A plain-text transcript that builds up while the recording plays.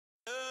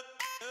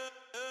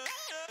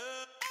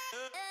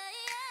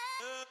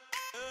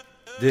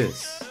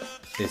This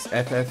is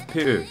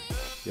FFPÖ,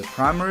 your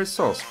primary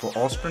source for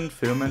Austrian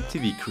film and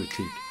TV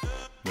critique,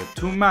 where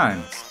two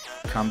minds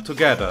come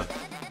together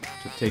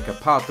to take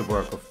apart the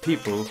work of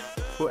people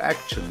who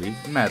actually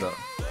matter.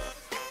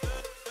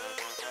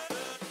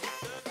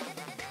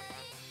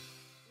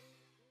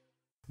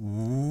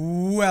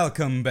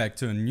 Welcome back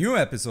to a new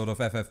episode of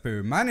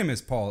FFPÖ. My name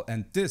is Paul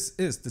and this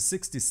is the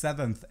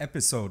 67th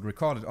episode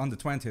recorded on the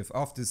 20th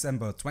of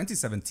December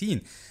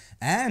 2017.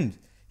 And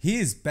he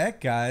is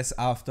back, guys,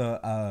 after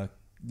a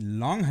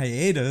long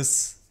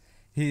hiatus.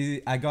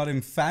 I got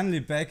him finally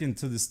back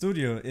into the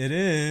studio. It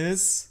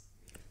is...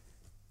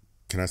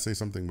 Can I say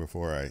something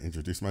before I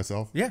introduce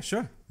myself? Yeah,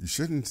 sure. You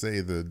shouldn't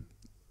say the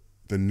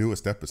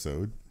newest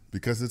episode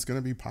because it's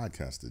going to be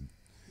podcasted.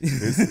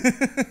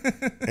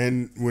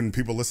 And when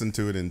people listen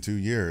to it in 2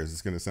 years,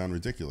 it's going to sound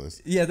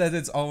ridiculous. Yeah, that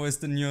it's always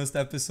the newest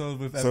episode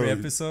with every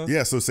episode.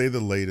 Yeah, so say the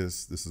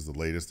latest. This is the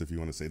latest if you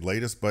want to say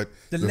latest. But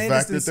the latest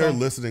fact that they're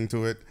listening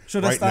to it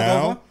right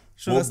now,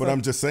 but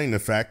I'm just saying the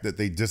fact that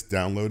they just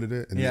downloaded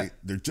it and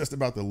they're just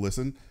about to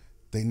listen,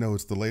 they know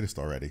it's the latest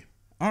already.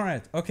 All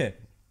right, okay.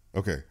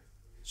 Okay.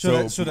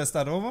 Should I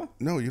start over?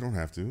 No, you don't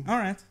have to. All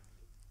right.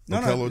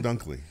 Okello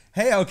Dunkley.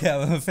 Hey,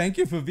 Okello, thank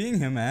you for being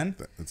here, man.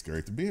 It's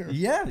great to be here.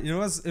 Yeah,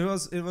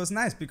 it was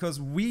nice because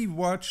we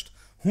watched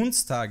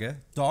Hundstage,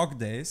 Dog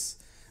Days.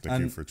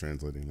 Thank you for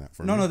translating that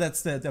for me. No,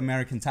 that's the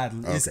American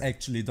title. Is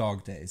actually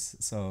Dog Days.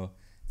 So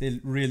they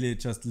really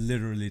just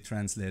literally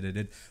translated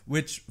it,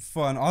 which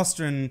for an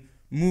Austrian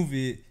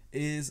movie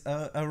is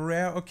a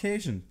rare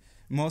occasion.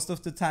 Most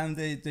of the time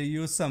they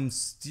use some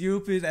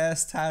stupid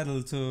ass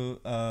title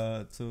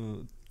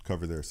to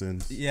cover their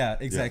sins. Yeah,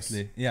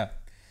 exactly. Yes. Yeah.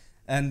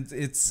 And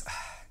it's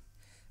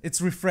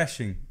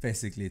refreshing,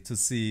 basically, to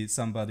see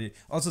somebody...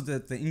 Also,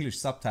 the English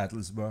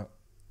subtitles were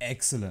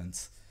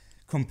excellent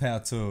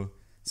compared to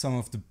some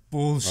of the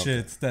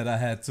bullshit that I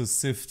had to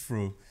sift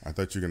through. I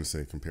thought you were going to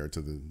say compared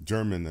to the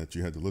German that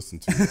you had to listen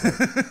to.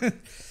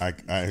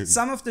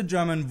 Some of the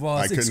German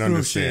was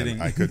excruciating.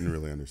 I couldn't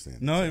really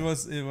understand. No, it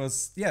was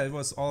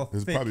all It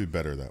was fake. probably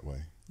better that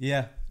way.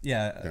 Yeah.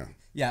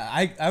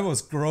 I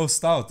was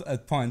grossed out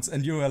at points,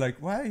 and you were like,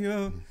 why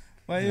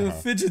are you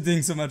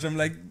fidgeting so much? I'm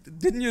like,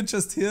 didn't you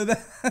just hear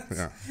that?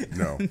 Yeah,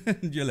 no.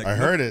 You're like, I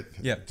heard it.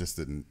 Yeah. Just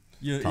didn't.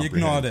 You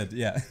ignored it.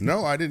 Yeah.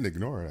 No, I didn't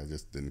ignore it. I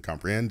just didn't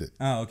comprehend it.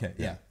 Oh, okay.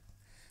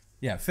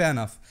 Yeah. Fair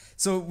enough.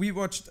 So we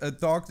watched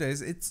Dog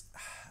Days. It's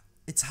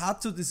hard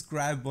to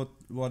describe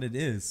what it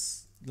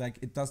is. Like,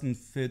 it doesn't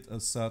fit a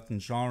certain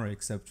genre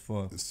except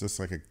for... It's just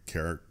like a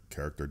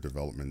character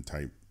development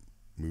type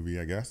movie,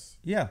 I guess.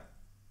 Yeah.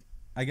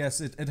 I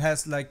guess it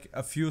has like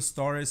a few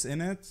stories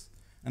in it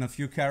and a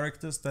few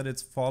characters that it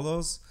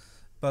follows,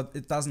 but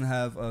it doesn't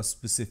have a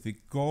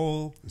specific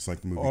goal. It's like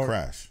the movie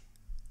Crash.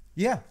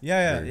 Yeah.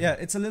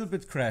 It's a little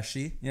bit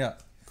crashy. Yeah.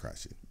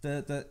 Crashy.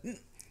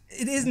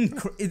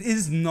 It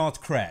is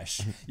not Crash.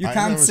 You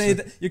can't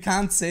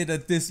say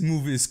that this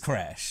movie is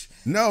Crash.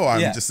 No,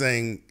 I'm just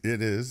saying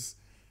it is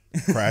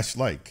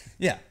Crash-like.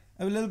 Yeah,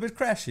 a little bit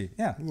crashy.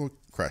 Yeah. A little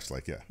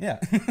Crash-like. Yeah. Yeah.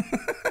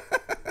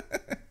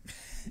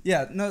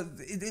 Yeah. No,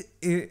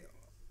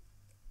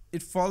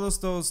 it follows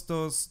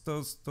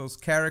those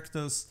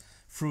characters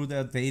through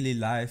their daily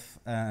life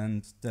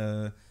and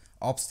the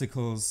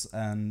obstacles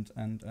and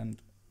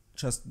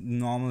just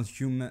normal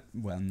human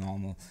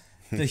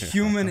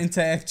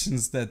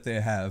interactions that they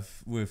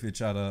have with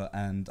each other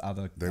and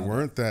other. They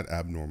weren't that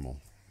abnormal.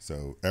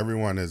 So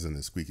everyone isn't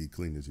as squeaky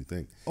clean as you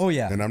think. Oh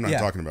yeah. And I'm not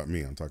talking about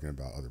me, I'm talking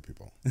about other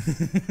people.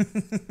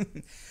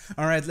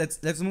 All right,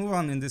 let's move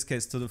on in this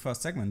case to the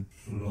first segment.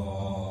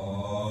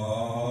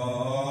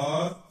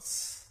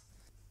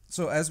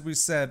 So as we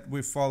said,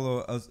 we follow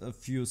a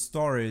few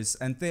stories,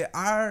 and they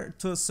are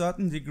to a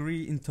certain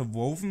degree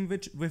interwoven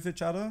with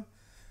each other,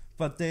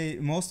 but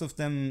most of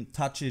them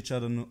touch each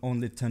other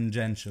only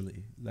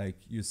tangentially. Like,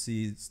 you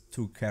see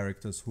two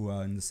characters who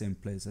are in the same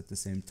place at the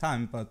same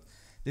time, but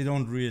they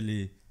don't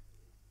really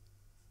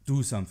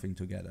do something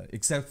together,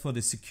 except for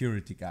the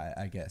security guy,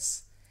 I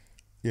guess.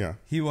 Yeah.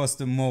 He was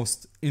the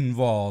most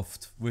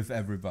involved with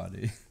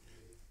everybody.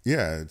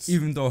 Yeah.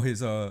 Even though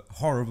he's a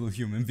horrible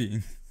human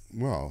being.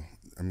 Well,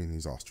 I mean,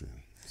 he's Austrian.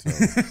 So.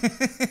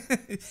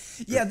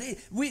 Yeah,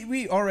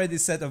 we already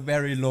set a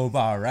very low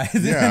bar, right?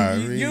 Yeah,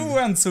 you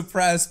weren't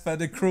surprised by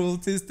the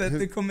cruelties that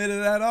they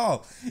committed at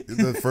all.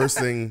 The first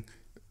thing,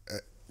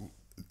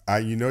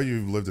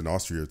 you've lived in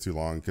Austria too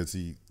long, because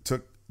he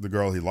took the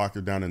girl, he locked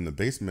her down in the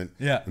basement.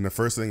 Yeah. And the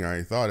first thing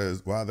I thought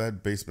is, wow,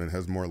 that basement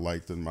has more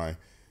light than my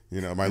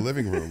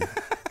living room.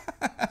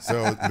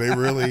 So they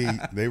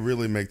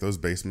really make those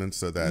basements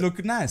so that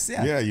look nice.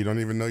 Yeah. Yeah, you don't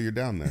even know you're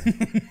down there.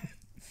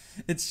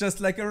 It's just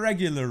like a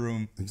regular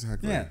room.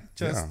 Exactly. Yeah.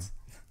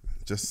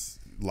 Just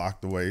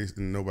locked away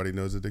and nobody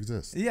knows it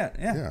exists. Yeah.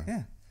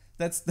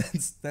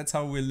 That's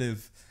how we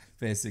live,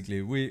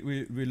 basically.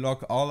 We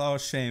lock all our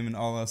shame and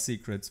all our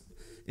secrets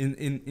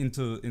into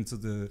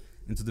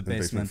the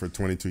basement for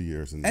 22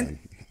 years, and then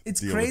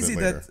it's crazy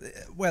that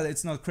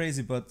it's not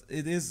crazy, but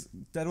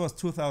that was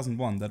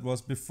 2001. That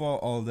was before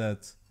all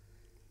that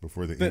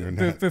before the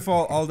internet.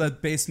 Before all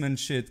that basement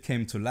shit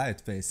came to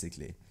light,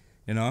 basically.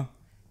 You know?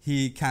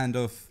 He kind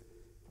of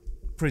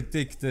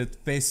predicted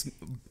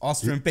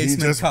Austrian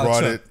basement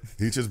culture.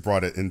 He just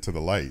brought it into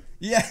the light.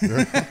 Yeah.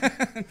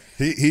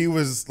 he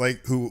was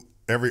like who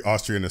every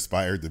Austrian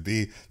aspired to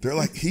be. They're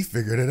like, he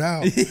figured it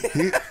out.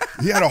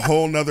 He had a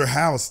whole nother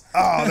house.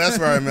 Oh, that's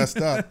where I messed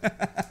up.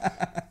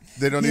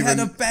 They don't he even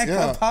had a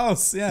backup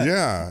house.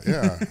 Yeah.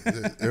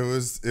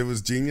 It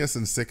was genius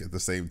and sick at the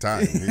same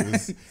time. He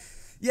was.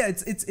 Yeah,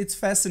 it's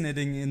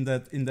fascinating in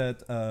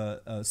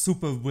that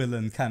super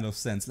villain kind of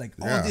sense. Like,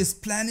 oh, this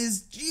plan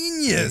is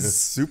genius. It's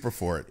super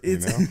for it, you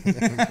know,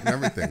 and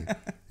everything.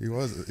 He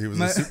was a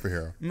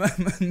superhero.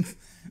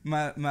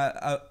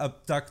 My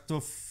abductor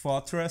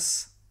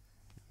fortress.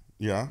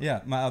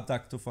 Yeah, my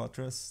abductor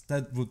fortress.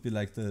 That would be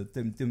like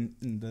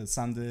the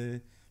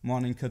Sunday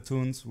morning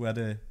cartoons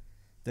where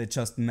they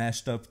just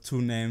mashed up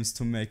two names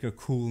to make a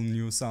cool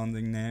new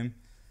sounding name.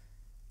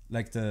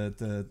 Like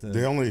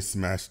They only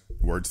smashed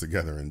words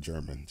together in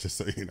German, just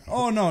so you know.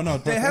 Oh no!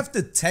 They have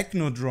the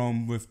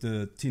Technodrome with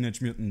the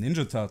Teenage Mutant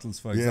Ninja Turtles,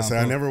 for example. Yes,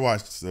 I never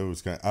watched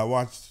those. I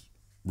watched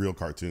real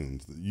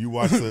cartoons. You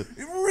watched the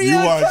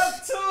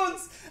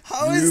cartoons.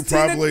 How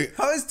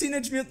is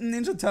Teenage Mutant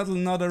Ninja Turtle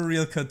not a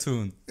real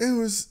cartoon?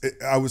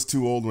 I was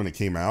too old when it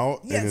came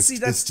out. Yeah, and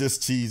it's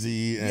just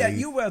cheesy. And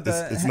you were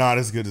it's not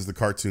as good as the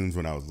cartoons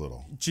when I was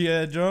little.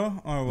 G.I.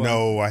 Joe or what?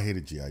 No, I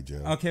hated G.I.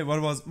 Joe. Okay,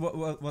 what was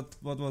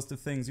the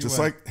things you just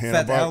were? like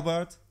Fat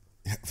Albert.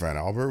 Fat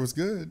Albert was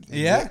good.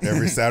 Yeah,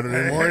 every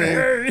Saturday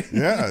morning.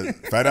 Yeah,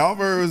 Fat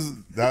Albert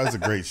was a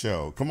great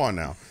show. Come on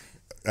now.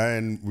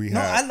 And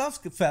I love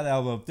Fat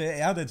Albert. They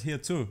added here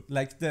too.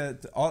 Like the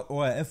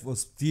ORF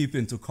was deep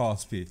into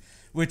Cosby,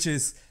 which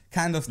is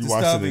kind of disturbing.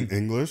 You watched it in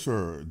English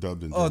or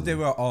dubbed in German? Oh, they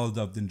were all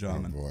dubbed in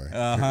German. Oh boy,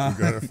 uh-huh.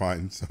 You gotta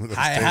find some of those.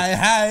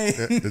 Hi.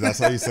 That's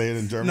how you say it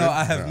in German? No,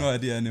 I have no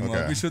idea anymore.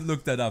 Okay. We should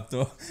look that up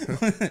though.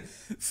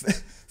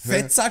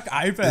 Fettsack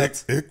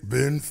Albert. Ich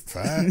bin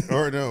fat.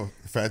 Or no,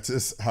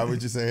 fettes. How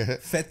would you say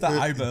it? Fetter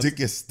Albert.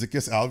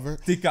 Dickes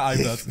Albert. Dicke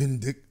Albert. Ich bin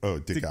dick. Oh,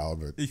 Dick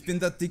Albert. Ich bin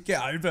der dicke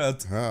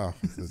Albert. Oh,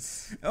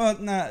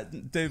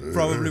 they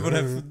probably would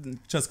have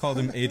just called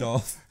him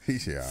Adolf.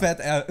 Yeah. Fat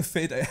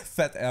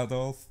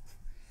Adolf.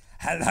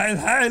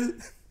 Heil.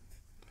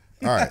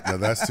 All right, now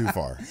that's too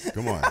far.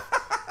 Come on.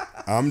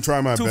 I'm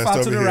trying my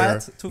best over here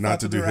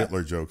not to do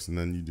Hitler jokes, and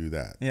then you do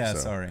that. Yeah,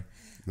 sorry.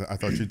 I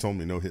thought you told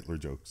me no Hitler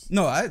jokes.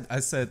 No,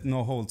 I said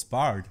no holds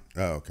barred.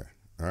 Oh, okay.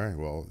 All right.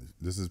 Well,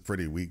 this is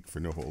pretty weak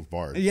for no holds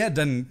barred. Yeah,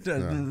 then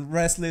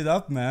wrestle it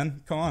up,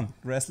 man. Come on,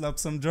 wrestle up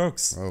some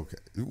jokes. Okay.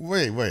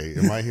 Wait.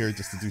 Am I here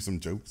just to do some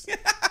jokes?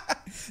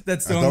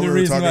 That's the only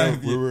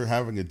reason we were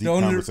having a deep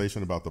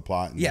conversation about the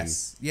plot. And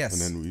yes.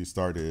 And then we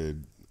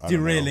started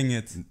derailing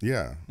it.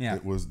 Yeah.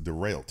 It was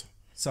derailed.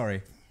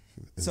 Sorry.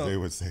 As they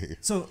would say.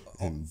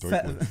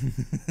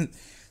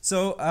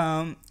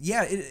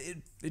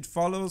 It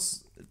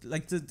follows,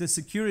 like the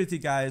security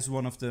guy is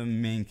one of the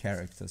main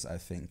characters, I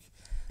think.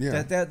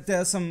 Yeah.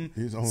 There's some.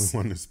 He's the only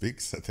one who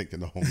speaks, I think,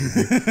 in the whole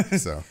movie.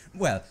 So.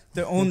 Well,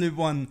 the only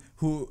one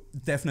who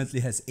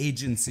definitely has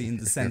agency in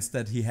the sense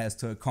that he has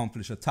to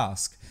accomplish a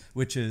task,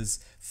 which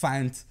is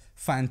find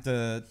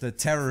the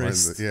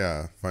terrorist.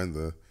 Find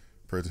the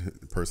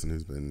person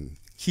who's been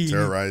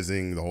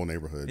terrorizing the whole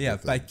neighborhood. Yeah,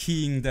 by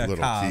keying their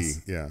cars.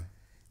 Key. Yeah.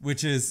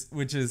 Which is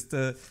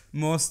the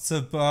most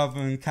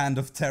suburban kind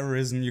of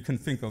terrorism you can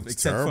think of,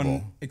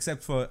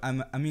 except for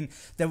I mean,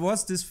 there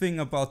was this thing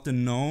about the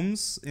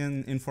gnomes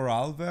in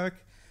Vorarlberg,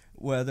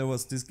 where there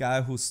was this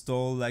guy who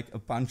stole like a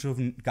bunch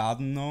of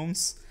garden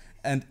gnomes,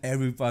 and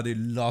everybody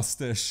lost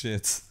their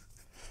shit.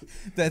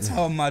 That's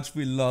how much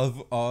we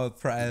love our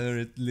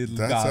private little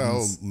gardens.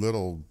 That's how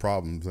little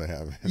problems they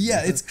have.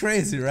 Yeah, it's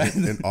crazy, right?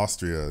 In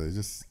Austria,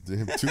 they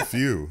have too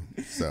few.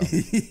 So.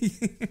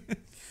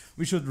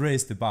 We should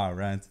raise the bar,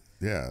 right?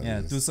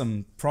 Yeah. Do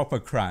some proper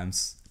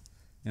crimes,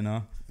 you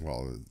know?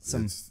 Well,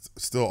 it's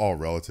still all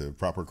relative.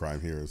 Proper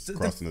crime here is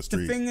crossing the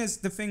street.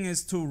 The thing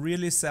is to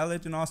really sell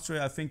it in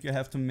Austria, I think you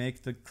have to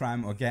make the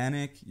crime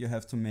organic. You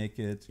have to make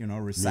it,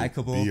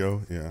 recyclable.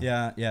 Bio,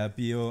 yeah. Yeah,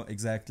 bio,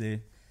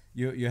 exactly.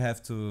 You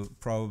have to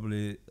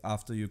probably,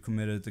 after you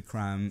committed the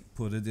crime,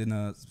 put it in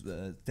a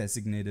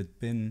designated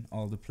bin,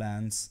 all the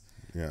plants.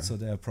 Yeah. So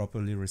they are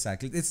properly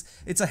recycled.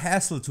 It's a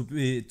hassle to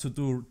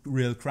do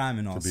real crime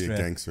in Austria. To be a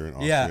gangster in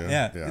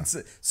Austria. Yeah. It's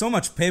so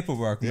much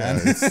paperwork,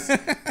 man.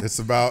 There's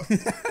about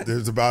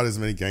as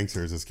many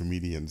gangsters as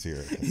comedians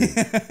here.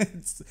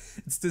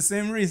 It's the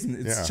same reason.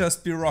 It's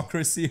just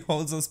bureaucracy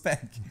holds us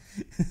back.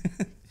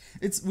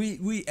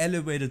 We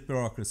elevated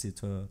bureaucracy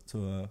to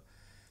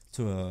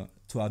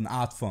an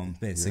art form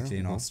basically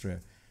in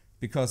Austria,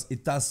 because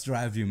it does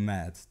drive you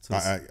mad.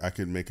 I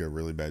could make a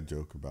really bad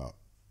joke about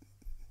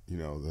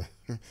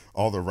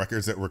all the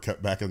records that were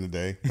kept back in the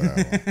day. But I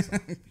won't, so.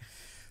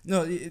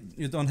 No,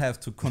 you don't have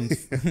to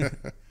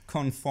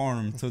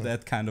conform to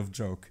that kind of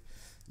joke.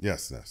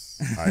 Yes.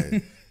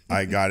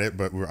 I got it,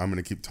 but I'm going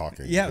to keep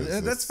talking. Yeah,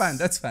 that's fine.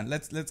 Let's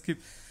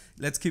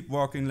keep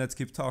walking. Let's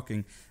keep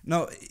talking.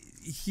 No,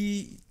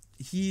 he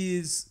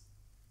is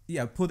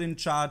put in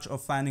charge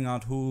of finding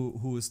out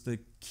who is the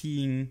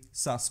key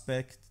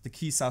suspect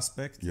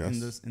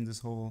Yes. in this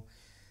whole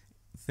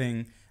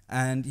thing,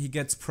 and he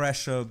gets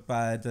pressured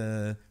by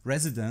the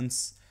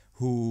residents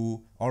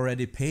who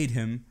already paid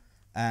him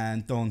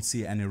and don't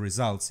see any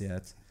results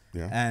yet.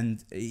 Yeah.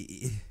 And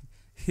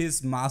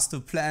his master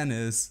plan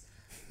is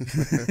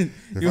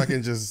If I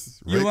can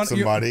just rape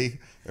somebody,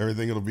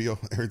 everything will be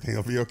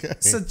okay.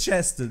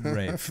 suggested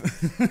rape.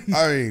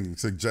 I mean,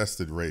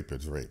 suggested rape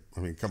is rape.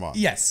 I mean, come on.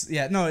 Yes,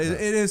 yeah, no, it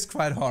is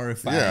quite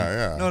horrifying.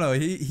 Yeah. No,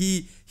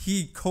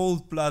 he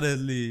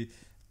cold-bloodedly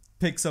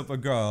picks up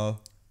a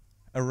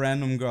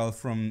random girl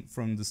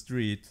from the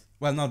street.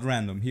 Well, not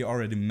random. He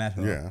already met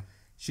her. Yeah.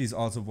 She's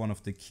also one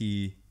of the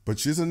key. But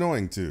she's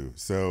annoying too.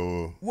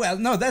 So well,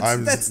 no,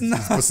 that's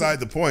not beside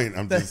the point.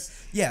 I'm just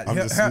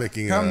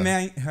making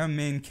her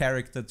main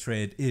character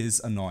trait is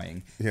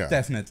annoying. Yeah,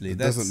 definitely. It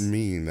doesn't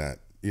mean that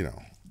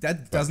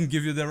that doesn't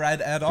give you the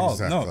right at all.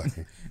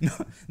 Exactly. No,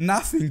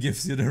 nothing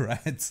gives you the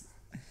right.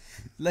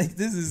 Like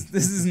this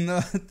is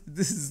not.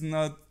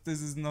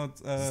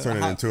 Turn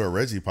it into a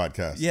Reggie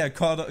podcast. Yeah,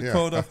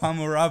 Code of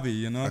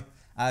Hammurabi.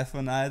 Eye for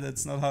an eye.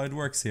 That's not how it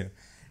works here.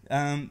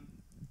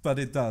 But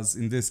it does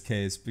in this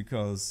case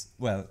because,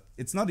 well,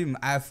 it's not even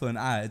eye for an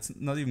eye. It's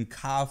not even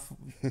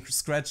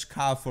scratch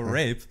car for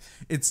rape.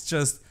 It's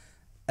just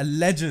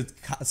alleged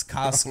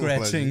car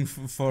scratching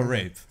for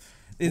rape.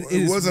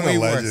 It wasn't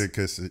alleged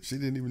because she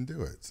didn't even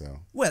do it. So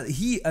well,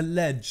 he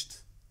alleged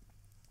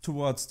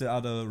towards the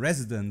other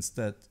residents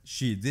that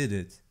she did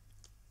it,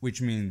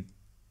 which means,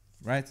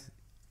 right?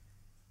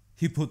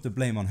 He put the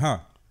blame on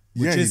her.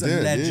 Which is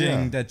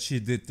alleging that she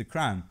did the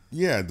crime.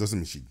 Yeah, it doesn't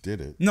mean she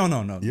did it. No,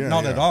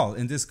 not at all.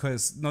 In this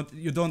case,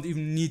 you don't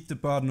even need the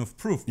burden of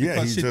proof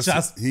because he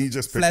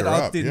just picked her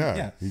up.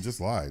 He just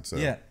lied. So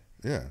yeah,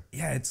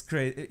 it's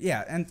great.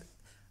 Yeah, and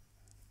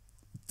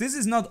this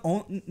is not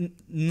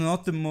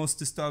the most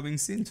disturbing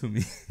scene to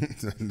me.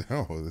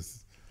 No,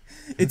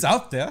 it's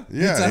out there.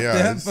 Yeah, it's out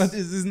there, but it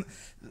isn't.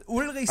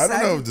 Ulrich Seidl, I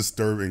don't know if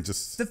disturbing,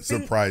 just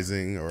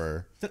surprising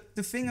or...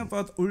 The thing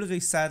about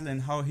Ulrich Seidl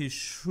and how he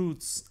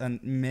shoots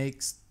and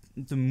makes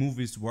the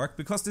movies work,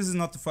 because this is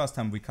not the first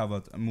time we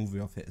covered a movie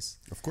of his.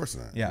 Of course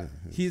not. Yeah.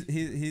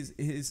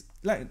 He's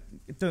like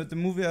the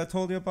movie I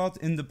told you about,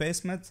 In the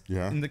Basement,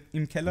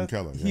 in Keller,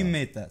 he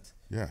made that.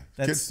 Yeah.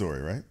 Kid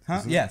story, right?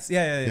 Huh? Yes.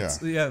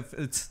 Yeah.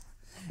 It's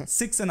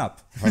 6 and up.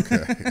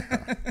 Okay.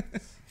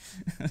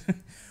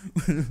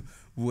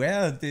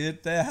 Where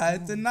did they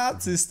hide the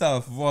Nazi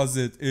stuff? Was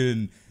it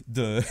in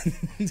the...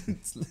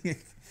 It's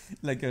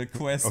like a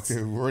quest.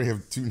 Okay, we already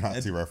have 2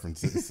 Nazi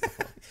references.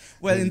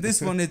 Well, in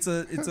this one, it's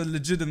a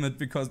legitimate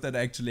because that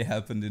actually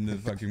happened in the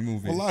fucking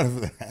movie. A lot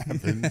of it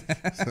happened.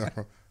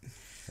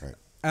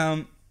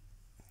 Right.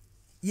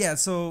 Yeah,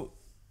 so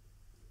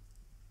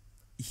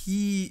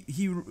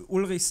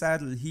Ulrich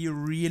Seidl, he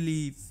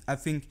really, I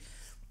think,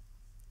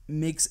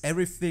 makes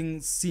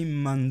everything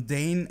seem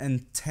mundane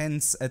and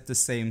tense at the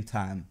same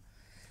time.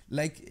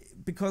 Like,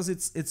 because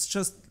it's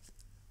just,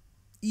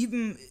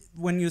 even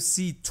when you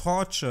see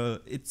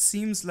torture, it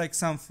seems like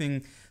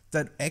something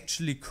that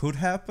actually could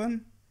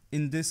happen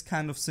in this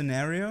kind of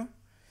scenario,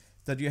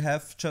 that you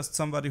have just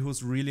somebody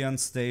who's really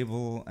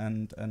unstable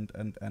and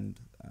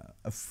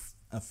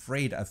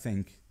afraid, I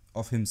think,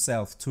 of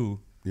himself too.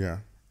 Yeah.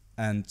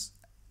 And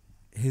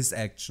his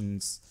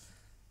actions.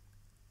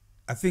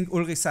 I think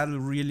Ulrich Seidl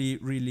really,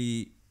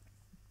 really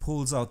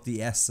pulls out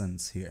the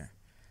essence here.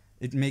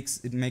 It makes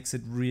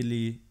it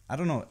really, I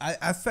don't know.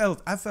 I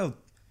felt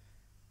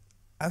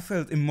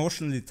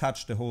emotionally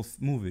touched the whole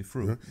movie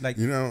through. Like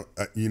you know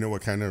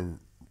what kind of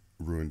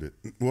ruined it?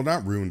 Well,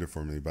 not ruined it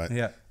for me, but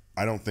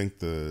I don't think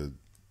the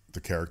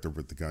character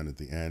with the gun at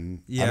the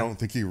end. I don't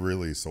think he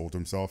really sold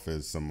himself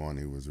as someone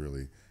who was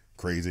really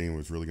crazy and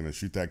was really going to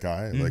shoot that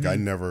guy. Mm-hmm. Like I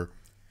never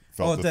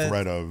felt the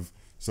threat of.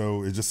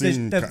 So it just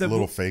seemed a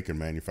little fake and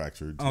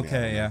manufactured. To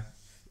me.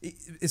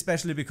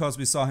 Especially because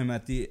we saw him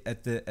at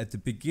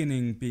the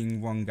beginning being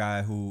one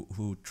guy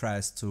who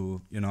tries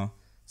to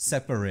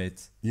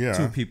separate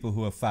two people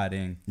who are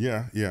fighting.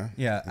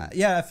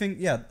 I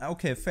think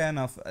okay, fair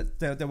enough.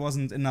 There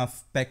wasn't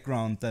enough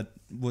background that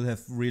would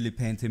have really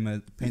painted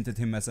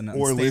him as an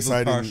unstable or at least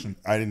person.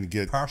 I didn't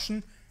get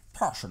Person.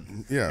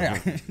 Yeah.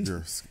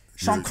 You're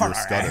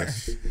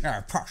Scottish.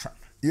 Yeah, Person.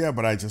 Yeah,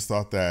 but I just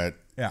thought that.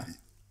 Yeah.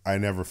 I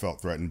never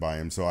felt threatened by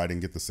him, so I didn't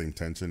get the same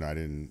tension. I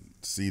didn't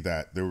see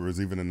that there was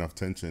even enough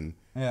tension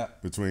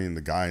between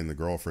the guy and the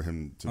girl for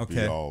him to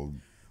be all.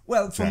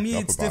 Well, for me,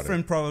 it's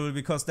different probably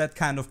because that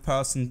kind of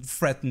person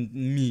threatened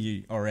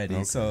me already.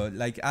 Okay. So,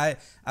 like, I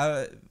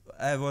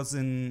was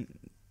in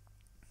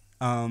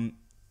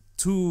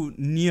 2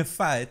 near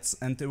fights,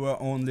 and they were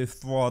only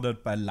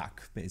thwarted by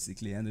luck,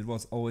 basically. And it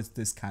was always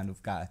this kind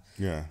of guy,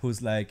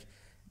 who's like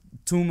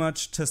too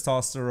much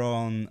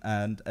testosterone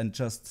and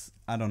just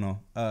I don't know,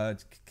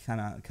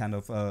 kind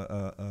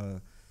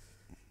of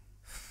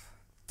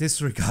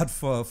disregard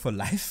for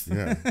life.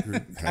 Yeah,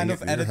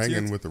 you're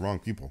hanging with the wrong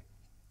people.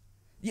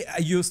 Yeah, I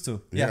used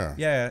to. Yeah.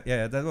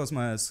 That was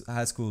my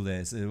high school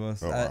days. It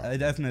was. I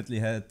definitely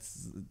had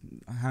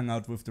hung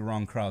out with the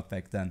wrong crowd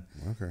back then.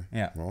 Okay.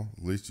 Yeah. Well,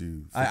 at least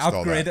you I fixed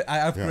all that.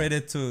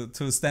 upgraded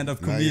to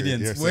stand-up Now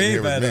comedians. you're Way sitting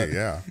here with better. me,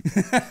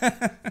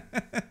 yeah.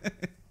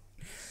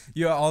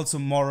 You are also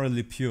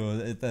morally pure.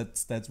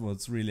 That's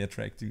what's really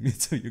attracting me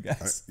to you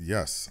guys.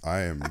 Yes, I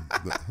am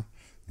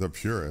the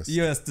purest.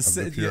 Yes, of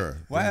the pure.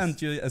 Why Yes.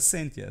 aren't you a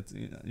saint yet?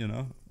 You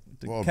know,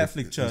 the Well,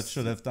 Catholic but Church it's-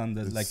 should have done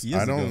that like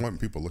years I ago. don't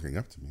want people looking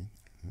up to me.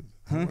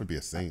 I want to be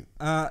a saint.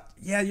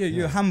 Yeah,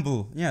 you're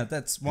humble. Yeah,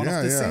 that's one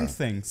of the saint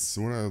things.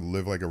 So I want to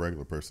live like a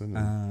regular person.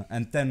 And,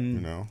 And then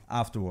you know.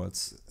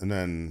 afterwards, and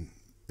then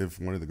if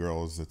one of the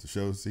girls at the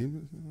show see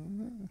me,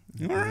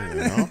 you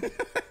know,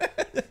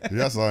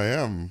 yes, I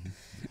am.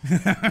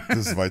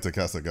 This Vita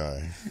Casa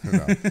guy. You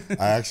know,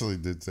 I actually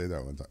did say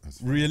that one time. It's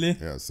funny. Really?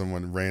 Yeah,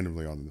 someone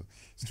randomly on the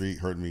street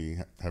heard me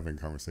having a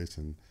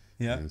conversation.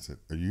 Yeah. And said,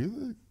 "Are you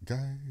the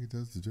guy who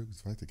does the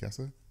jokes Vita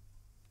Casa?"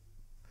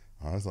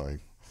 I was like,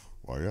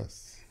 "Well,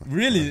 yes."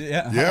 Really?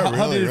 Yeah. Yeah, How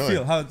really, did it really.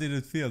 feel? How did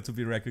it feel to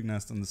be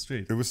recognized on the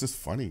street? It was just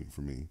funny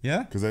for me.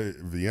 Yeah? Because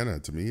Vienna,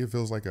 to me, it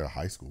feels like a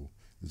high school.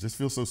 It just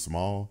feels so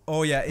small.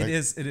 Oh yeah, Like-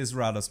 it is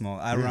rather small.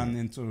 I run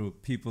into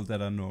people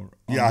that are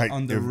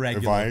on the if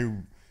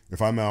regular.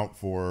 If I'm out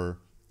for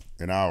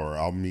an hour,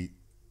 I'll meet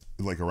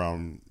like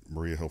around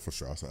Maria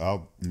Hilferstrasse.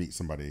 I'll meet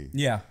somebody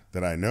Yeah.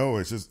 that I know.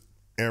 It's just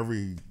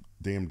every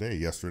damn day.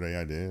 Yesterday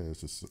I did.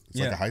 It's like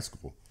Yeah. a high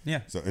school.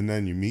 Yeah. So and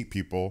then you meet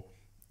people,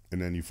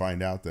 and then you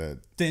find out that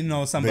They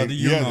know somebody they,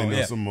 you yeah, know. they know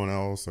Yeah. someone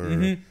else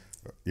or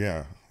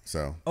yeah.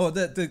 So Oh,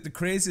 the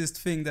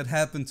craziest thing that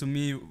happened to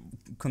me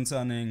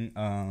concerning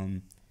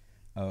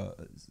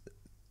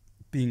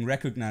being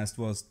recognized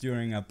was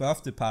during a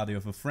birthday party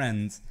of a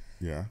friend.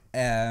 yeah.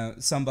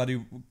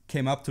 Somebody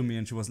came up to me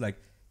and she was like,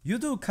 "You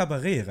do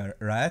cabaret,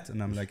 right?"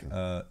 And I'm like,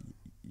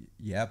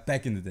 "Yeah,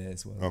 back in the day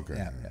as well." Okay,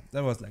 Yeah. yeah.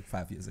 That was like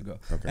 5 years ago.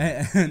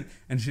 Okay.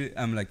 And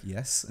I'm like,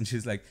 "Yes," and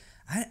she's like,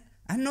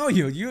 I know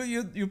you.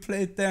 You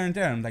played there and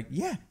there. I'm like,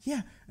 yeah.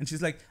 And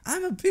she's like,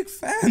 I'm a big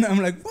fan. I'm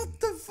like, what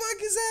the fuck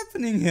is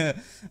happening here?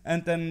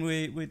 And then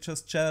we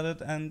just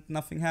chatted and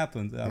nothing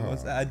happened.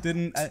 I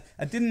didn't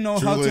know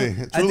how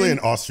to. Truly an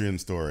Austrian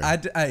story. I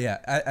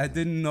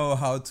didn't know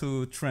how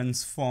to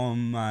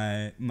transform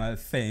my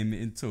fame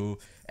into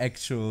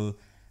actual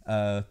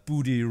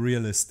booty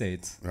real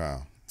estate.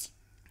 Wow.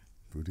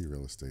 Booty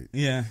real estate.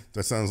 Yeah.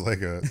 That sounds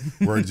like a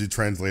word you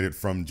translated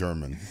from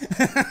German.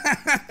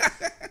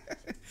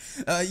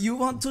 You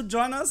want to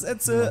join us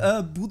at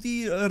the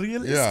booty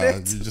real Yeah,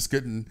 estate? you're just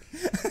getting.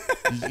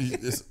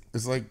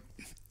 It's like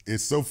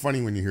it's so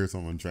funny when you hear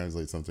someone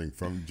translate something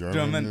from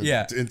German,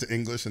 yeah. into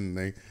English, and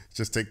they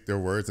just take their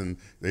words and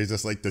they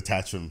just like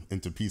detach them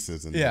into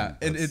pieces. And Yeah,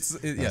 then and it's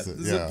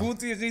yeah. a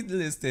booty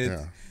real estate,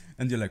 Yeah.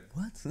 and you're like,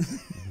 what?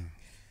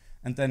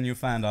 And then you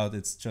find out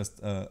it's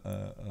just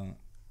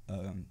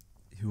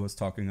he was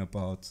talking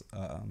about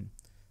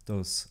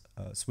those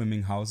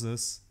swimming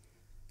houses.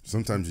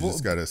 Sometimes you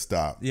just gotta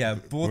stop. Yeah,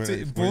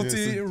 booty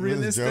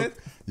real estate.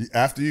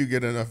 After you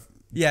get enough.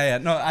 Yeah.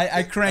 No,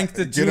 I cranked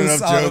the Get juice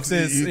enough out jokes. of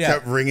this. You Yeah.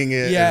 kept ringing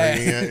it. Yeah. And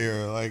ringing it.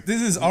 You're like,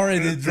 This is already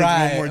 "There's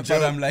dry, one more but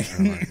joke." I'm like,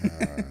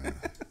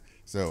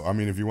 So I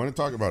mean, if you want to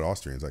talk about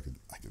Austrians, I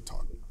could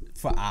talk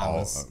for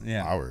hours.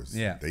 hours,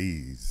 Yeah.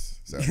 days.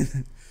 So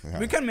yeah.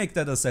 We can make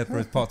that a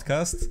separate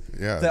podcast.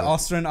 Yeah, The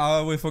Austrian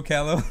Hour with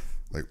Okello.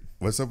 like,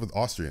 what's up with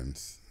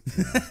Austrians?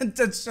 That's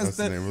just That's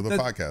the name of the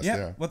podcast,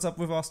 yeah. What's up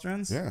with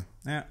Austrians? Yeah.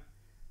 Yeah.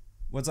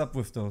 What's up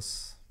with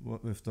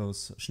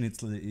those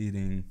schnitzel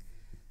eating,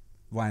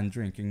 wine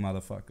drinking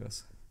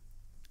motherfuckers?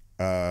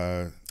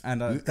 And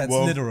that's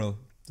well, literal.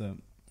 The It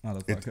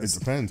motherfuckers.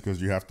 depends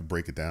because you have to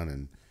break it down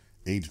in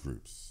age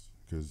groups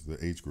because the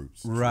age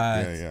groups.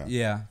 Right.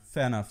 Yeah.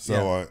 Fair enough. So,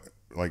 yeah.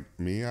 like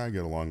me, I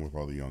get along with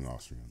all the young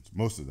Austrians.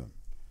 Most of them.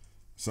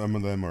 Some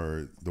of them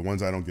are the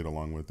ones I don't get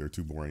along with. They're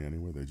too boring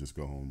anyway. They just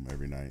go home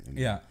every night and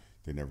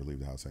they never leave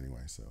the house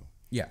anyway. So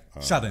Yeah.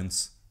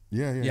 Shut-ins.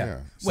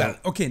 Yeah. So, Well,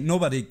 okay.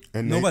 Nobody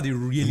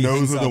really. Those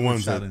hangs are out the with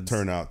ones that shut-ins.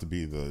 turn out to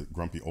be the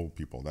grumpy old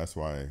people. That's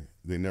why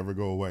they never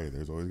go away.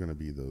 There's always going to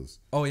be those.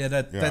 Oh yeah,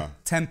 that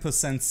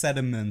 10%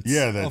 sediment.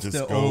 Yeah, that of just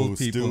the go old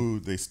people.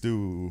 They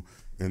stew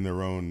in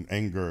their own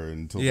anger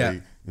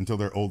until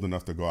they're old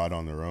enough to go out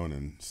on their own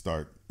and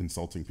start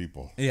insulting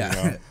people. Yeah, you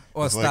know?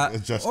 or It's start,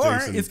 like a or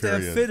gestation if they're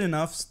period. fit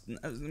enough,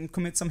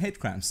 commit some hate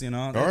crimes. You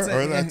know, or That's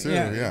that too.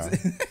 Yeah,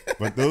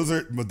 but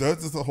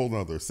that's just a whole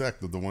other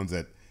sect of the ones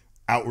that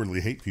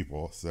outwardly hate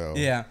people. So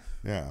yeah.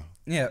 yeah.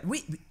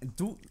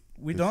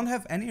 We don't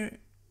have any.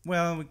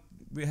 Well,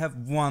 we have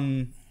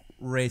one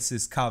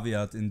racist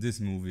caveat in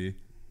this movie.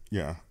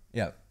 Yeah.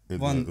 Yeah, The-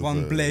 one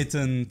the-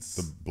 blatant.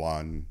 The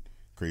blonde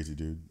crazy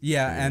dude.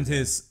 Yeah, and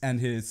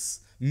his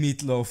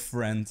meatloaf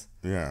friend.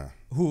 Yeah.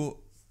 Who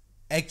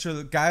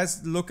actual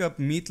guys look up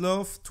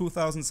Meatloaf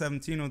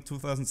 2017 or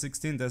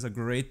 2016. There's a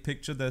great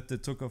picture that they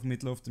took of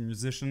Meatloaf the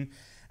musician,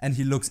 and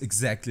he looks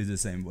exactly the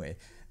same way.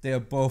 They are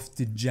both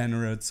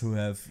degenerates who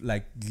have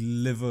like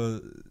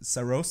liver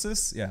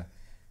cirrhosis. Yeah.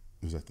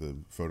 Is that the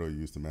photo you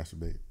used to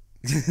masturbate?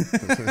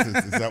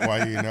 Is that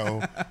why you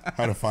know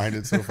how to find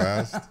it so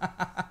fast?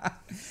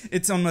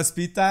 It's on my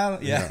speed dial.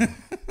 Yeah.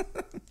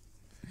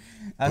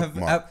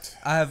 Bookmarked.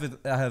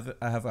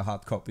 I have a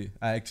hard copy.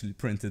 I actually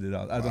printed it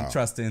out. I don't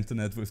trust the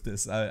internet with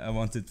this. I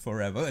want it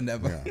forever and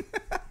ever. Yeah.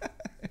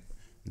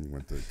 You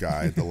want the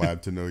guy at the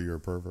lab to know you're a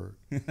pervert.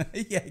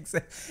 Yeah,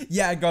 exactly.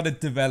 Yeah, I got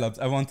it developed.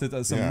 I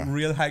wanted some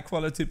real high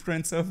quality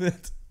prints of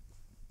it.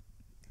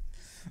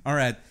 All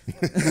right.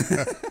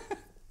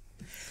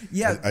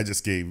 Yeah. I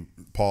just gave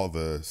Paul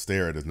the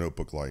stare at his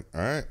notebook like,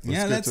 all right.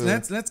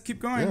 Let's keep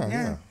going.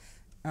 Yeah.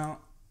 Yeah.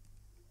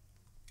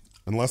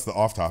 Unless the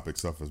off-topic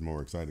stuff is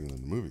more exciting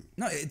than the movie.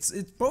 No, it's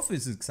both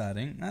is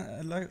exciting.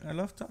 I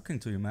love talking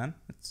to you, man.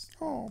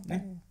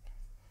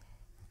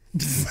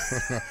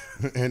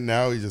 And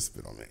now he just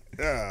spit on me.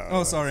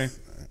 Oh, sorry.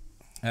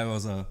 That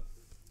was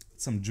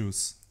some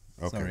juice.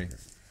 Okay.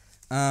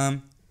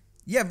 Sorry.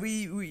 Yeah,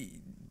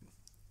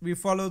 we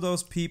follow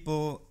those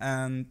people,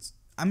 and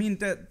I mean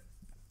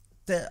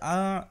there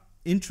are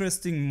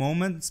interesting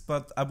moments,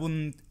 but I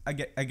wouldn't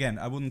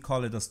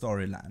call it a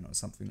storyline or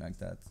something like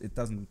that. It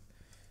doesn't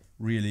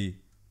really.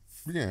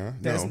 Yeah.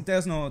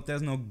 There's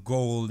no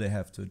goal they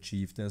have to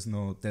achieve. There's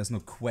no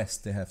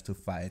quest they have to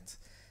fight.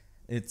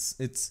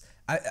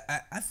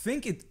 I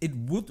think it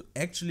would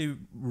actually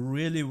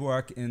really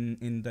work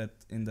in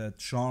that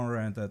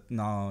genre that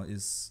now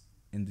is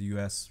in the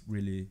US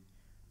really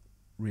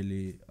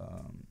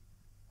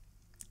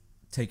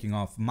taking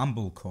off,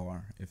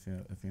 mumblecore, if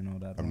you know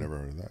that. I've never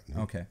heard of that.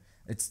 No. Okay,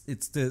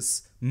 it's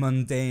this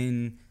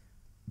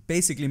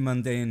basically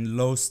mundane,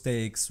 low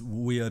stakes.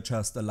 We are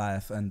just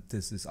alive, and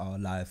this is our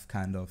life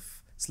kind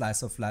of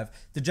slice of life.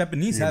 The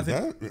Japanese have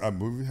it.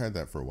 We've had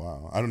that for a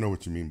while. I don't know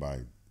what you mean by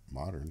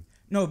modern.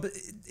 No, but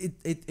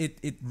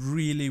it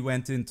really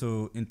went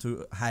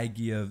into high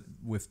gear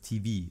with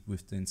TV,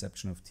 with the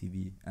inception of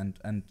TV,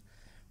 and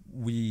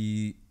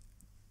we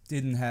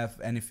didn't have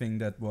anything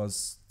that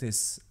was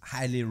this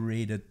highly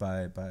rated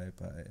by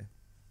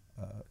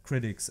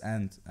critics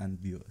and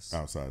viewers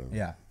Outside of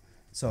yeah.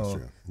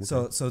 So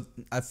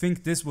I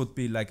think this would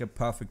be like a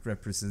perfect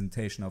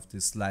representation of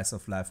this slice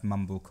of life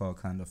mumblecore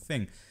kind of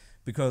thing,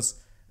 because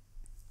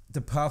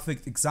the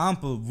perfect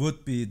example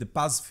would be the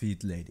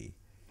BuzzFeed lady.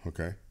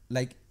 Okay.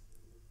 Like,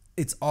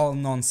 it's all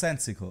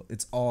nonsensical.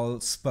 It's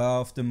all spur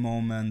of the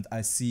moment.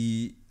 I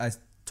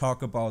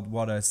talk about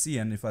what I see,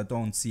 and if I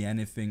don't see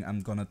anything,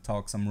 I'm gonna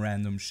talk some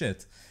random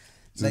shit.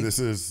 So like, this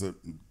is,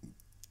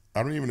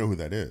 I don't even know who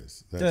that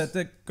is.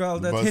 The girl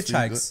that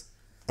hitchhikes.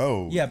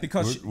 Oh. Yeah,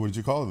 because what did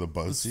you call it? The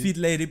BuzzFeed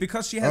lady,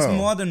 because she has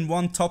more than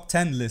one top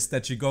 10 list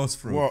that she goes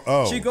through.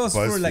 Well, she goes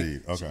through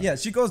okay.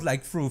 she goes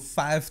like through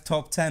 5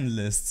 top 10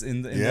 lists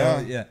in the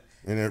yeah.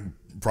 And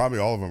probably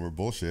all of them are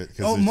bullshit.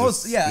 Oh,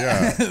 most,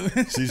 yeah.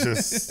 She's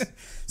just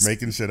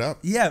making shit up.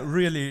 Yeah,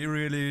 really,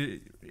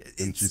 really.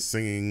 And she's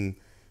singing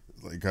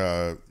like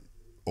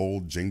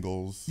old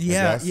jingles.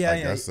 Yeah,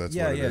 I guess that's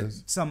what it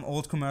is. Some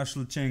old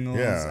commercial jingles.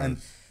 Yeah. And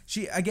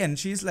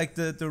she's like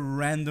the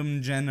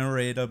random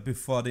generator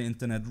before the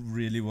internet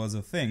really was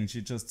a thing.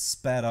 She just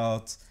spat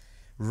out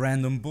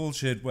random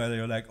bullshit where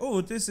you're like,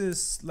 oh, this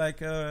is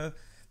like a...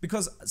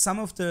 Because some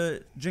of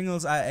the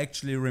jingles I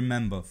actually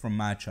remember from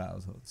my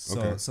childhood.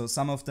 So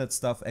some of that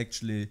stuff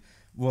actually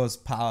was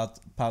part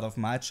of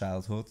my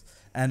childhood.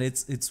 And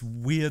it's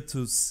weird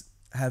to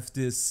have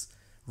this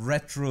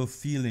retro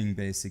feeling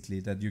basically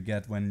that you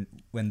get when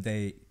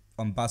they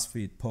on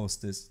BuzzFeed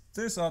post this.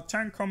 These are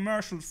 10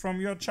 commercials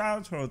from your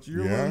childhood.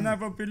 You will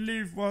never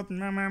believe what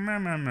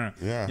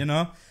Yeah. You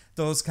know?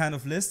 Those kind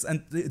of lists,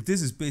 and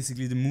this is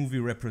basically the movie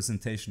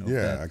representation of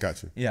that. Yeah, I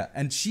got you. Yeah,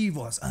 and she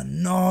was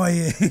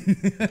annoying.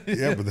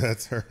 Yeah, but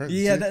that's her.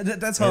 Yeah,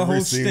 that's her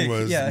whole shtick.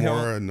 Every scene was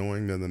more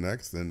annoying than the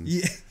next. And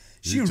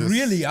she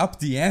really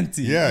upped the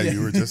ante. Yeah,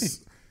 you were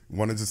just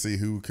wanted to see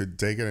who could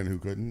take it and who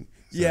couldn't.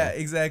 So. Yeah,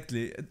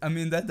 exactly. I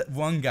mean, that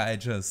one guy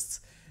just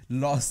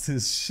lost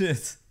his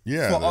shit.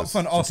 Yeah, for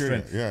an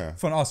Austrian. Yeah,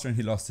 for an Austrian,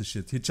 he lost his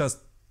shit. He just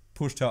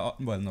pushed her.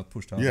 Well, not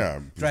pushed her.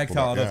 Yeah, dragged her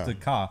out of the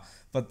car.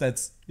 But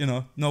that's,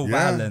 no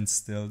violence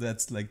still.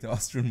 That's like the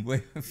Austrian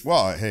way of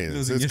hey,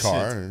 it's his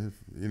car.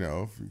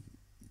 If you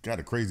got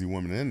a crazy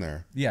woman in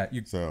there. Yeah.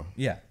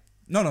 Yeah.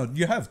 No,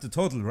 you have the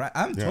total right.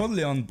 I'm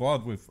totally on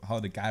board with how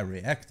the guy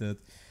reacted.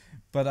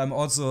 But I'm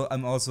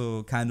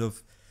also kind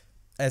of,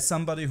 as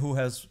somebody who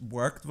has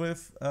worked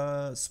with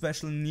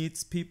special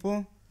needs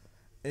people,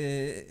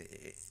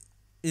 they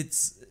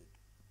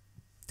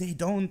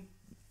don't,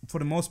 for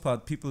the most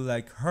part, people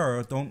like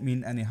her don't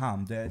mean any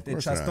harm. They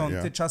just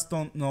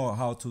don't know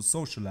how to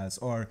socialize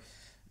or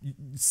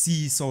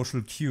see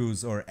social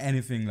cues or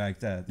anything like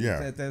that.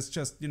 Yeah. There's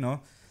just,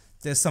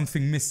 there's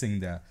something missing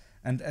there.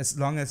 And as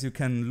long as you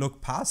can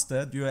look past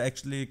that, you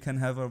actually can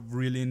have a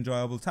really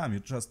enjoyable time. You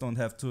just don't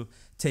have to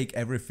take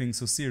everything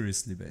so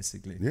seriously,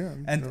 basically. Yeah.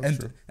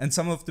 And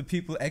some of the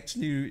people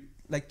actually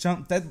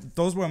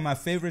those were my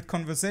favorite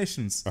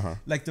conversations. Uh-huh.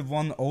 Like the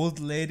one old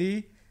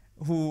lady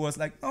who was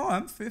like, "Oh,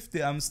 I'm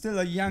 50. I'm still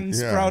a young,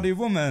 sprouty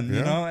woman,"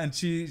 you know. And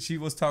she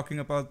was talking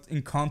about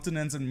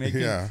incontinence and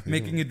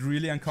making it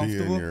really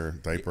uncomfortable. In your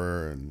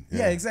diaper and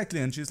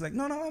exactly. And she's like,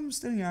 "No, I'm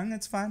still young.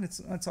 It's fine.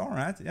 It's all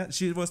right." Yeah,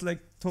 she was like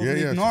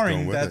totally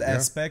ignoring that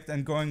aspect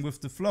and going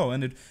with the flow,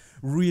 and it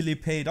really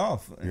paid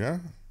off. Yeah,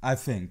 I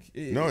think.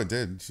 No, it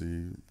did.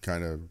 She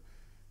kind of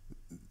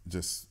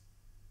just,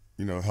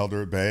 held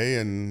her at bay,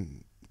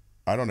 and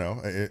I don't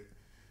know.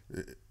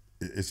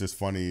 It's just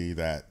funny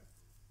that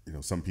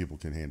some people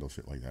can handle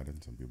shit like that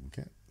and some people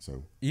can't.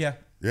 So yeah,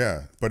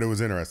 but it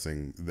was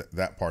interesting.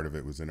 That part of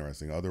it was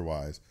interesting.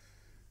 Otherwise,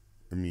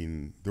 I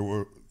mean,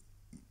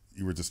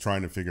 you were just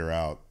trying to figure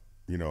out,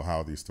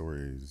 how these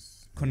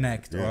stories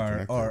connect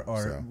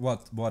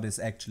what is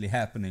actually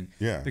happening.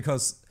 Yeah,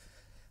 because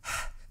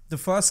the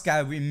first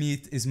guy we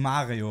meet is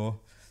Mario,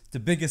 the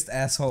biggest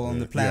asshole on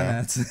the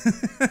planet.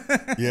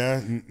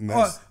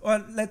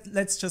 Or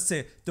let's just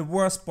say the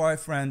worst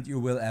boyfriend you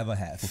will ever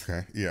have.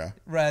 Okay, yeah.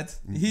 Right?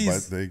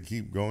 But they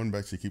keep going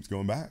back. She keeps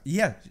going back.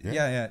 Yeah.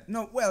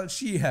 No, well,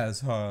 she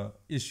has her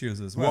issues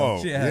as well.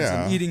 She has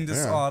an eating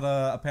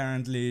disorder.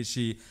 Apparently,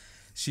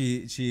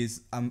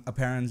 she's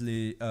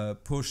apparently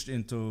pushed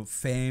into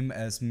fame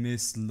as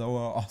Miss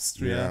Lower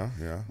Austria.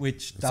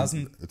 Which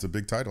it's a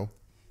big title.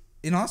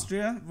 In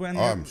Austria, when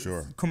I'm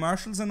sure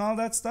commercials and all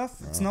that stuff,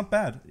 it's not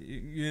bad.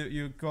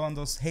 You go on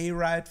those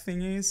hayride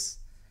thingies.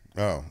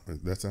 Oh,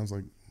 that sounds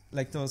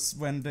like those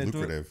when they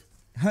lucrative.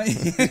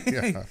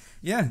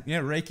 Yeah,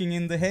 raking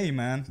in the hay,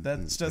 man.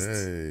 That's just.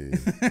 Hey.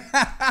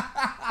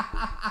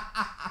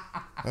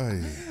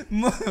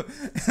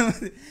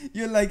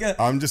 You're like a.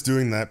 I'm just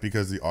doing that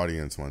because the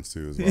audience wants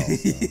to as well.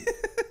 So.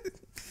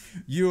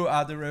 You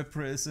are the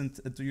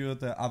you're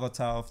the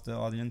avatar of the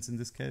audience in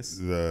this case.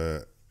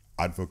 The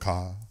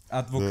advocate.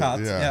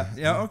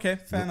 Okay,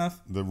 fair enough.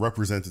 The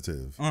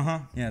representative.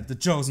 Yeah, the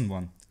chosen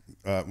one.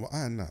 Well,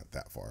 I'm not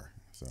that far,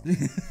 so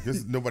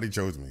because nobody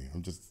chose me.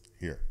 I'm just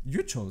here.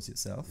 You chose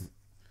yourself.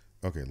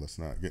 Okay, let's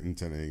not get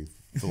into any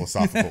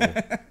philosophical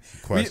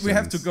questions. We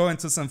have to go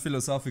into some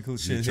philosophical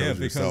shit here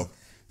because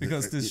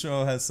this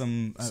show has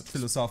some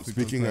philosophical.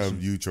 Speaking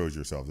of you chose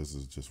yourself, this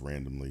is just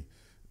randomly.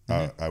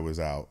 I was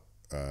out,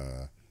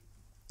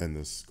 and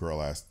this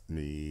girl asked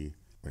me.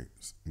 Wait,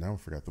 now I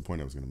forgot the point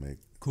I was going to make.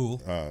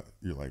 Cool.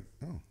 You're like,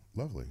 oh,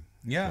 lovely.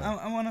 Yeah,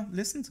 I want to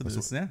listen to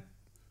this. Yeah.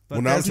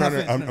 But well, now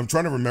I'm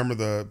trying to remember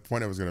the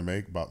point I was going to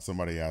make about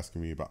somebody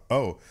asking me about.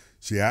 Oh,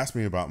 she asked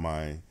me about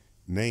my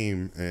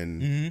name,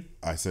 and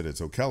I said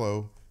it's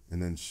Okello,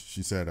 and then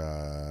she said,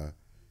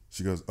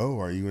 she goes, "Oh,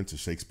 are you into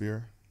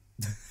Shakespeare?"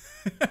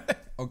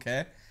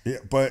 Okay. Yeah,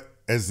 but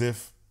as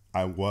if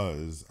I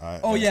was.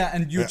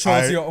 And you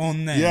chose your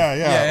own name.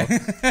 Yeah.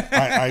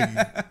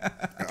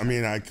 I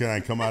mean, can I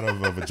come out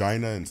of a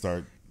vagina and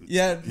start?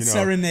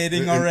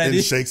 Serenading already.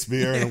 In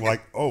Shakespeare, and I'm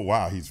like, oh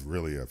wow, he's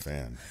really a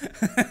fan.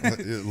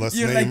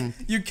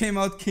 You came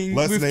out King.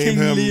 Let's with name King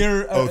him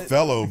Lear,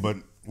 Othello, but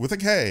with a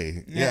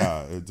K.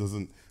 Yeah, it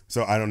doesn't.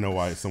 So I don't know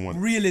why someone.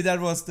 Really,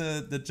 that was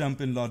the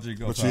jump in logic.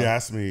 But she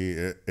asked me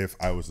if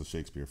I was a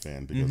Shakespeare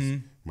fan because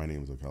my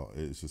name was Okello.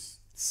 It's just.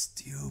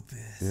 Stupid.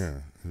 Yeah,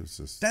 it was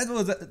just that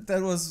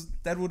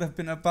would have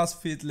been a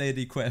BuzzFeed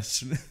lady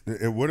question.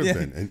 It would have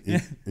been,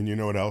 and you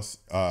know what else?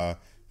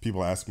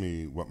 People ask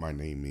me what my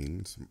name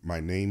means. My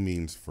name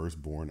means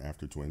firstborn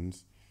after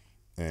twins,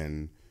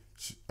 and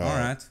all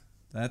right,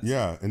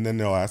 and then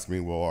they'll ask me,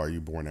 well, are you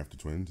born after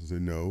twins? I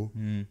say no.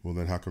 Well,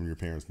 then how come your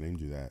parents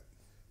named you that?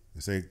 I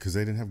say because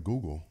they didn't have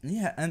Google.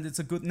 Yeah, and it's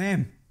a good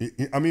name.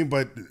 I mean,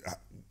 but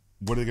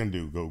what are they gonna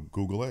do? Go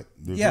Google it?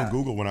 There's no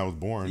Google when I was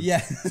born. Yeah,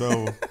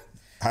 so.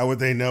 How would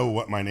they know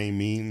what my name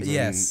means?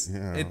 Yes.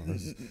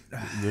 And,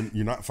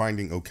 you're not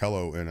finding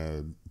Okello in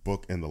a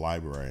book in the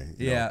library.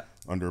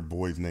 Under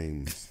boys'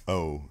 names.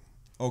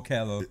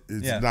 Okello.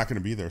 It's not going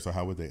to be there, so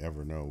how would they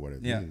ever know what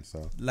it means?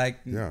 So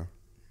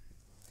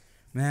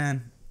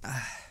man.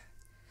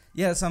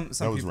 Some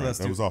people are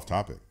that was off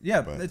topic.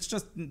 Yeah, but it's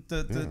just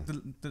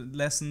the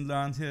lesson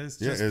learned here is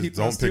just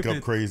people don't pick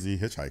up crazy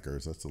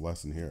hitchhikers. That's the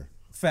lesson here.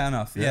 Fair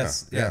enough.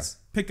 Yes.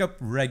 Pick up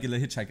regular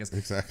hitchhikers.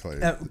 Exactly.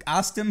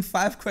 Ask them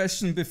 5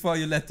 questions before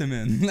you let them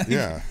in.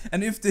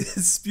 And if they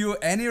spew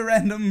any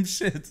random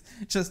shit,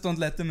 just don't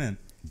let them in.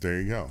 There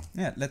you go.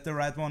 Yeah, let the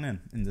right one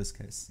in this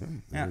case.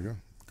 There you go.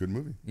 Good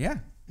movie.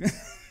 Yeah.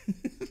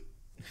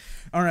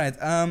 All right.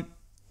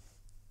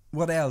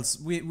 What else?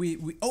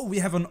 We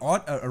have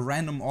a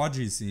random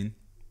orgy scene.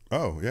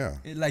 Oh yeah.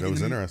 That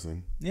was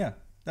interesting. Yeah.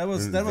 That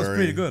was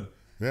pretty good.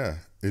 Yeah,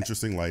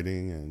 interesting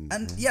lighting and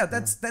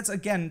that's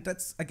again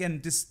this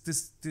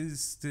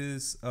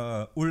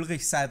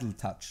Ulrich Seidel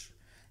touch.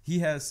 He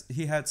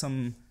had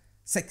some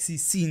sexy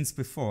scenes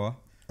before,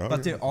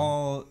 but they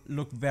all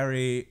look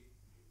very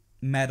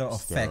matter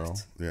of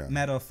fact. Yeah,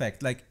 matter of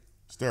fact, like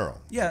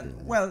sterile. Yeah,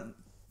 well,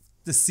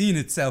 the scene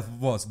itself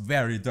was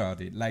very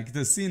dirty. Like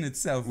the scene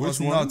itself was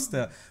not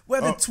sterile.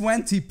 Where the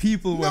 20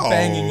 people were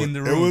banging in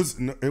the room. It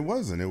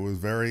wasn't.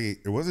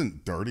 It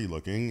wasn't dirty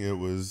looking. It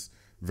was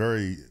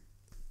very.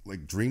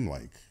 Like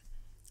dreamlike.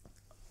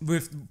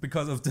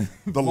 because of the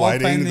The wall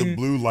lighting, painting, the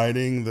blue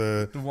lighting,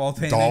 the wall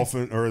painting.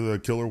 dolphin or the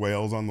killer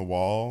whales on the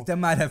wall. There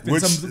might have been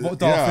Which, some yeah.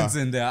 dolphins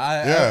in there.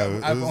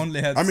 I've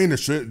only had. I mean,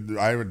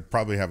 I would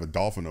probably have a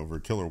dolphin over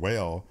a killer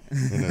whale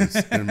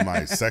in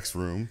my sex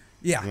room.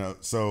 Yeah. You know,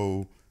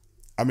 so,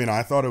 I mean,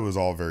 I thought it was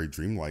all very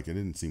dreamlike. It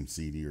didn't seem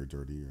seedy or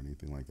dirty or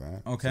anything like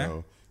that. Okay.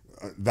 So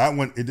that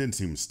one, it didn't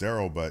seem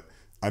sterile, but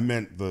I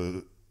meant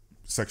the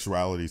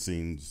sexuality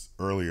scenes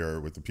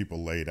earlier with the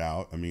people laid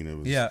out. I mean, it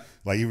was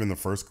like even the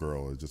first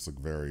girl, it just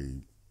looked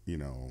very, you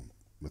know,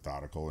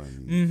 methodical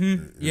and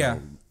you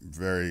know,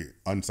 very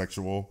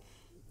unsexual,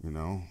 you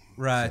know.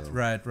 Right.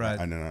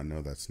 I do not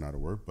know that's not a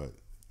word, but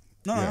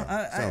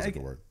sounds like a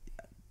word.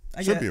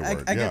 I Should get, be a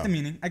word. I get the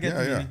meaning. I get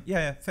the meaning.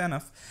 Yeah, fair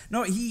enough.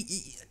 No,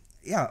 he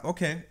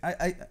okay.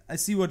 I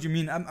see what you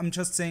mean. I'm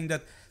just saying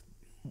that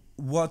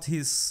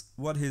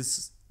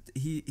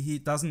he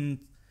doesn't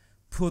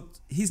put,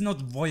 he's not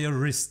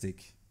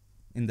voyeuristic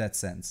in that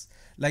sense.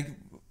 Like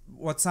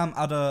what some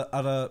other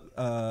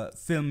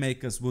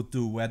filmmakers would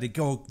do, where they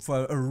go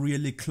for a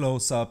really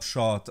close-up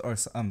shot or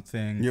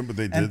something. Yeah, but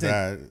they did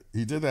that.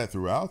 He did that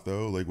throughout,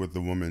 though, like with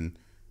the woman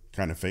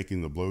kind of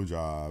faking the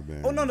blowjob.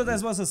 And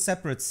that was a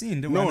separate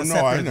scene. They were in a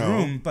separate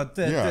room, but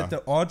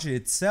the orgy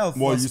itself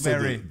was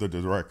very... the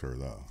director,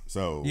 though.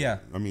 So,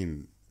 I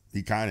mean,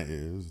 he kind of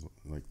is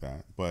like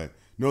that. But,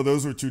 no,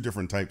 those were two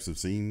different types of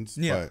scenes.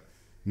 Yeah. But,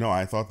 no,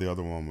 I thought the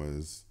other one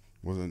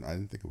wasn't... I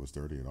didn't think it was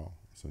dirty at all.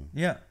 So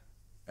yeah.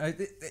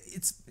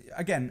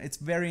 It's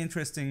very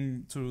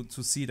interesting to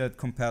see that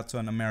compared to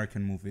an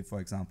American movie, for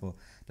example,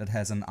 that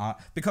has an R,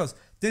 because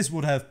this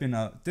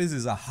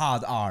is a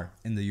hard R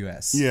in the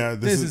US. Yeah,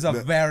 this is a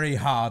very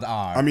hard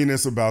R. I mean,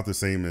 it's about the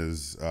same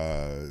as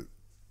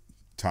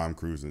Tom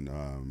Cruise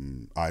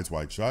in Eyes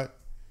Wide Shut.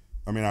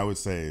 I mean, I would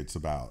say it's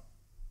about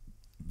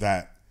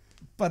that.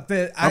 But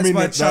the Eyes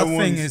Wide Shut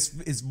thing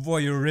is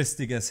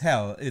voyeuristic as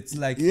hell. It's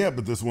like, yeah,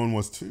 but this one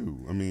was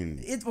too. I mean,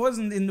 it was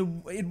in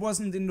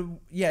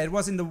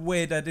the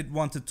way that it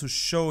wanted to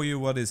show you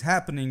what is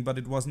happening, but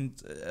it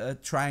wasn't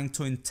trying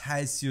to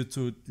entice you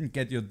to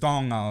get your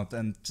dong out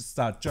and just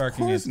start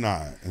jerking it. Of course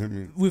not. I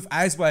mean, with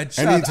Eyes Wide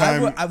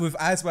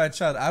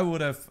Shut, I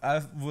would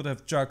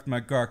have jerked my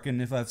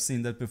gherkin if I've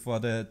seen that before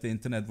the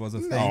internet was a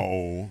thing.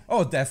 No.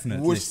 Oh,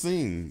 definitely. Which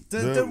scene?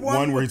 The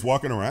one where he's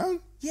walking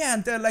around? Yeah,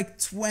 and there are like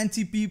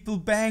 20 people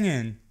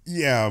banging.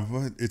 Yeah,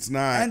 but it's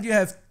not. And you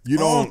have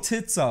all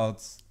tits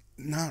out.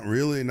 Not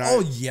really. Not. Oh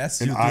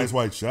yes, you do. Eyes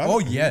Wide Shut. Oh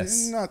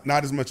yes.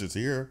 Not as much as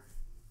here.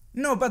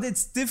 No, but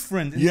it's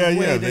different. In the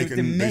way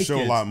they show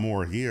a lot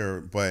more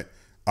here. But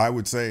I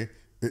would say,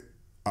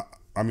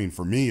 I mean,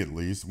 for me at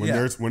least, when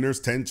there's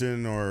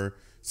tension or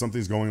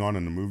something's going on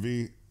in the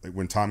movie, like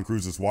when Tom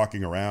Cruise is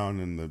walking around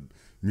and the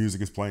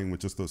music is playing with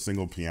just a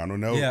single piano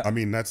note. Yeah. I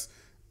mean, it's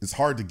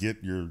hard to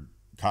get your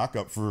cock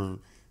up for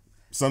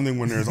something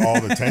when there's all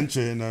the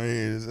tension. I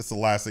mean, it's the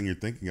last thing you're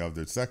thinking of.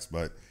 There's sex,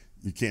 but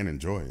you can't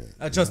enjoy it.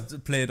 I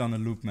just play it on a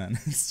loop, man.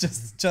 It's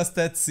just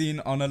that scene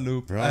on a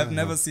loop. Right, I've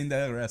never seen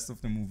the rest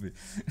of the movie.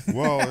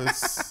 Well,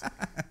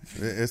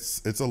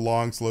 it's a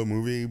long, slow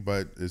movie,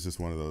 but it's just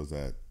one of those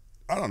that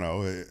I don't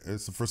know.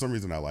 It's for some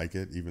reason I like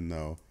it, even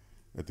though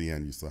at the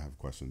end you still have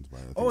questions. But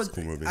I think it's a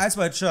cool movie. Eyes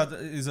Wide Shut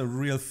is a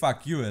real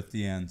fuck you at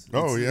the end.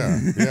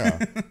 Yeah.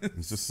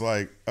 It's just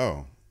like,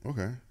 oh,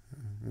 okay.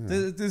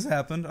 Yeah. This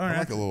happened. All right. I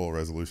like a little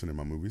resolution in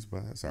my movies,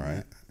 but that's all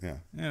right.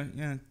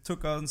 Yeah.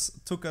 Took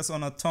us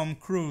on a Tom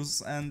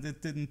Cruise, and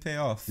it didn't pay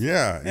off.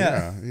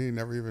 Yeah. He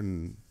never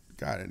even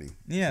got any.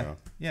 Yeah.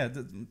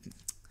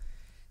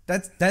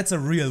 So. That's a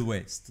real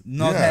waste.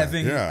 Not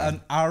having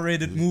an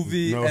R-rated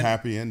movie. No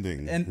happy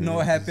ending. And no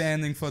happy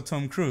ending for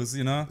Tom Cruise.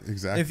 You know.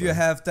 Exactly. If you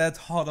have that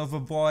hot of a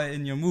boy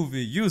in your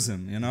movie, use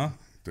him. You know.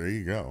 There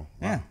you go.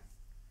 Wow. Yeah.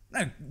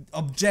 Like,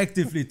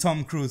 objectively,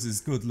 Tom Cruise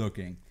is good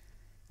looking.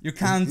 You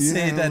can't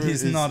say that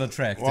he's not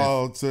attractive.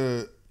 Well,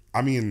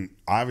 I mean,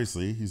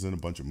 obviously he's in a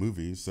bunch of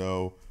movies,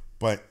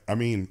 but I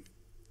mean,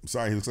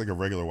 sorry, he looks like a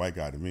regular white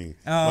guy to me.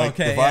 Oh, like,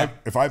 okay.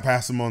 If I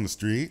pass him on the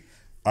street,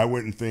 I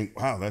wouldn't think,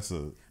 wow, that's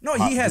a no.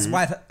 hot He has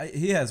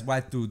dude.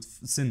 white dude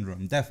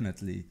syndrome,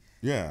 definitely.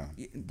 Yeah,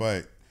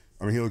 but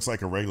I mean, he looks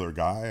like a regular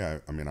guy.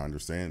 I mean, I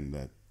understand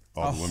that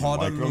all the women like him. A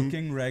hotter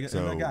looking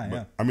regular guy.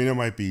 Yeah. I mean, it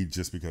might be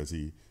just because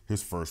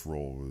his first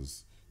role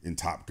was in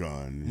Top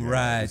Gun,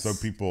 right? So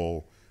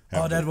people.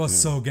 That was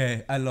so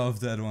gay. I love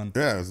that one.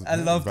 Yeah, I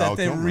love that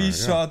they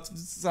reshot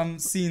some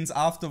scenes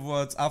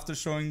afterwards, after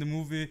showing the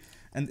movie,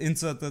 and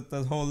inserted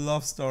that whole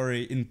love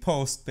story in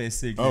post,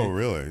 basically. Oh,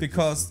 really?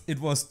 Because it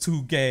was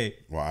too gay.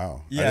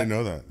 Wow. Yeah. I didn't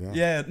know that.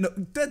 Yeah. No,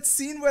 that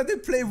scene where they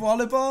play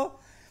volleyball,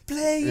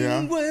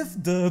 playing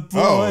with the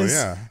boys,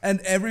 and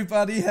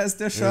everybody has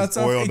their shirts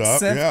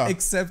off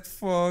except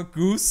for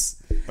Goose,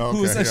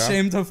 who's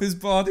ashamed of his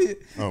body.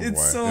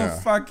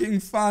 It's fucking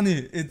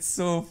funny. It's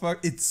so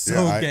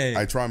gay.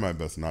 I try my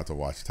best not to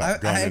watch Top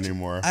Gun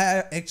anymore.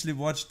 I actually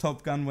watched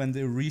Top Gun when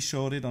they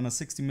reshowed it on a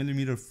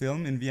 60mm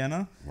film in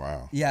Vienna.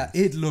 Wow. Yeah,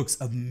 it looks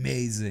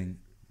amazing.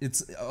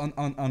 It's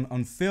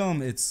on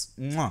film. It's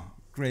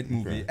great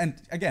movie. Okay.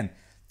 And again,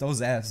 Those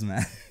abs,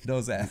 man.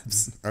 Those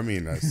abs. I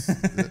mean,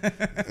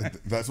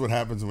 that's what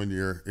happens when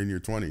you're in your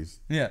 20s.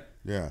 Yeah.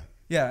 Yeah.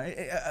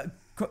 Yeah.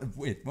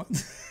 Wait, what?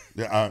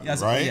 Yeah.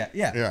 Yes, right.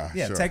 Yeah.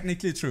 Sure.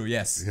 Technically true.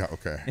 Yes. Yeah.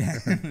 Okay. Yeah.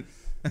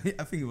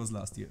 I think it was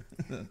last year,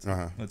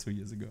 or 2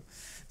 years ago.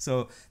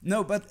 So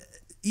no, but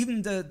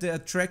even the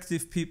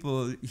attractive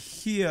people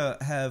here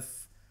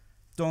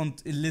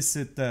don't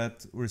elicit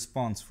that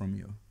response from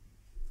you.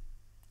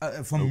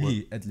 From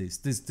me, at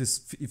least, this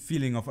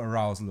feeling of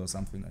arousal or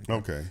something like that.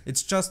 Okay.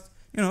 It's just,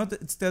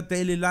 it's their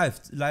daily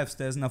lives.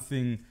 There's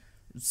nothing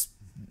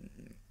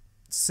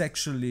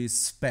sexually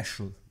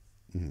special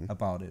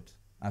about it,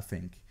 I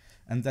think,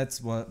 and that's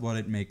what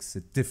it makes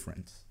it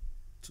different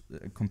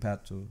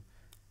compared to.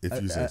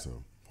 If you say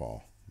so,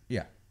 Paul.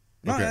 Yeah.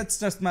 No, Okay. that's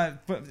just my.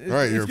 But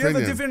Right, your if you have a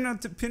opinion.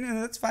 different opinion,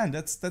 that's fine.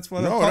 That's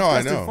what No, a podcast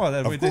I know. is for.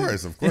 That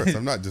Of course.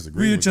 I'm not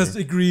disagreeing. We with just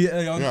you. agree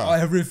on Yeah.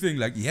 everything.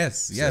 Like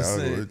yes. Sehr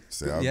gut.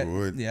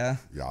 Ja.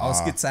 Ja.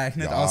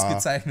 Ausgezeichnet, Ja.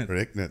 ausgezeichnet.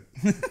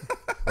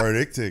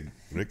 Richtig.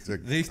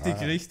 Richtig.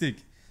 Richtig.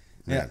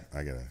 Man, Yeah.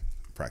 I gotta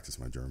practice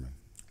my German.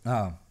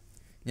 Ah.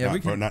 Yeah, Not, we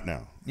can. but not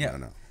now. Yeah.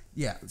 No.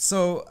 Yeah.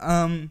 So,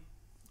 I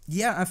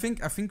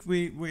think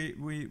we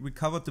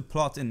covered the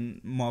plot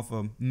in more of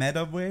a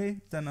meta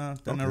way than a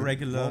Okay.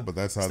 regular. Well, but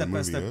that's how the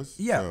movie step-by-step. is.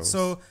 Yeah.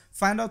 So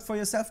find out for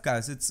yourself,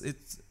 guys. It's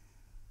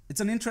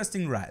an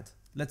interesting ride.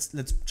 Let's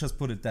just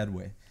put it that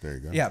way. There you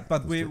go. Yeah,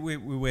 but we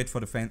wait for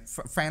the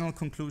final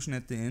conclusion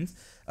at the end.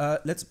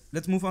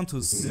 Let's move on to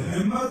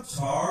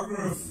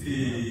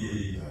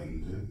cinematography.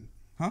 Redundant.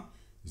 Huh?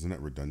 Isn't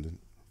that redundant?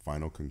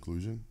 Final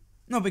conclusion.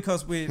 No,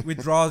 because we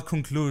draw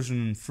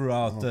conclusions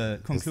throughout the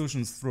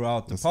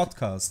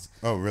podcast.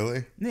 Oh,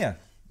 really? Yeah,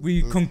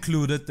 we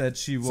concluded that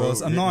she was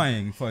So-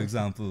 annoying, for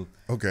example.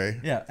 Okay.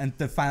 Yeah, and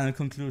the final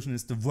conclusion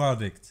is the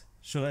verdict.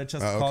 Should I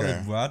just call okay.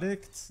 it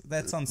verdict?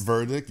 That sounds.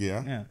 Verdict,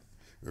 yeah. Yeah.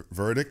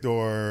 Verdict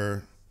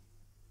or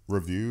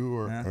review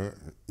or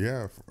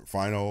Yeah.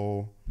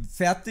 final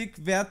Fertig.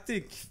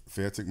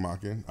 fertig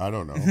machen. I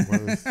don't know.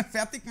 What is,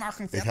 Fertig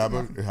machen. ich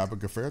habe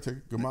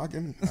gefertigt gemacht.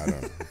 I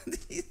don't know.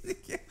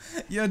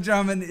 Your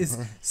German is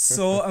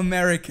so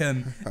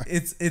American.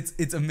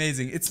 It's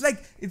amazing. It's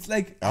like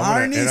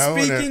Arnie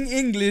speaking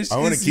English I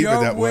wanna is keep it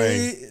your that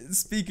way.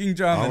 speaking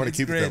German. I want to It's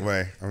keep great. it that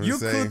way. I'm gonna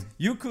say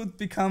You could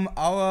become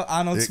our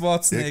Arnold ich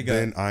Schwarzenegger.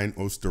 bin ein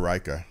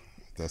Österreicher.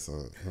 That's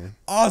a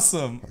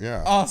Awesome.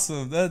 Yeah.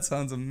 Awesome. That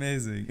sounds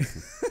amazing.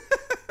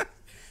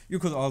 You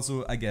could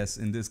also, I guess,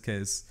 in this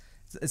case,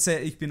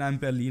 say ich bin ein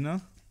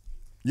Berliner.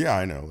 yeah,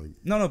 I know. Like,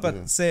 No, but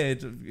yeah. say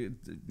it.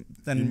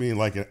 Then You mean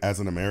like as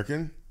an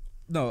American?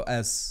 no,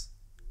 as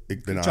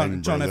Ich bin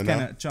ein John F.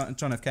 Berliner.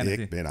 John F.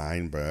 Kennedy. Ich bin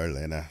ein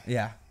Berliner.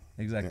 Yeah,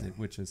 exactly.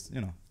 Which is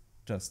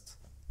just.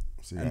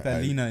 See, And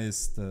Berliner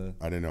is the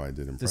I didn't know I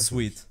did impressions.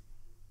 sweet.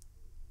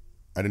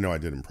 I didn't know I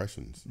did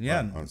impressions.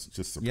 Yeah. I was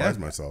just surprised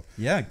Yeah. myself.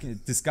 Yeah,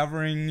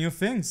 discovering new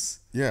things.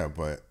 Yeah,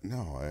 but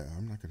no,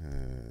 I'm not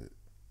gonna.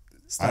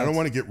 Start. I don't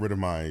want to get rid of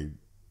my.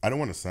 I don't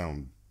want to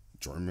sound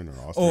German or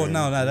Austrian. Oh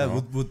no, you that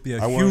know? would be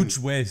a I huge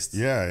want- waste.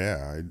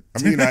 Yeah.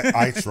 I mean,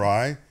 I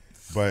try,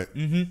 but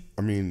Mm-hmm.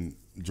 I mean,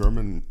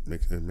 German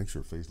makes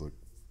your face look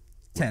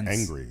Tense.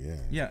 angry.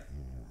 Yeah. Yeah,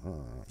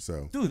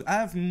 So dude, I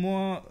have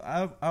more.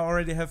 I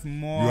already have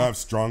more. you have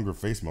stronger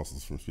face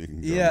muscles from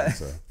speaking German. Yeah.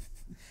 So.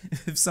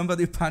 If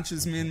somebody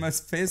punches me in my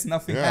face,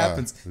 nothing Yeah,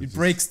 happens. it's It just-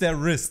 breaks their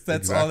wrist.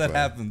 That's all that Exactly.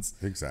 happens.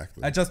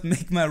 Exactly. I just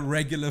make my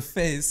regular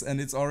face, and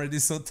it's already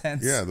so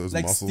tense. Yeah, those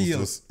like muscles steel.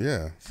 just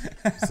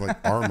it's like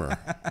armor.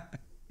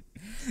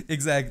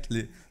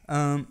 Exactly.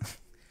 All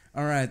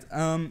right.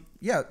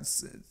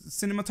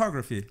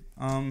 Cinematography.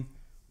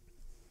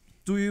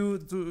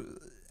 Do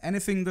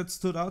anything that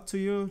stood out to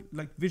you,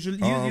 like visually?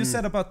 You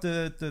said about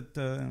the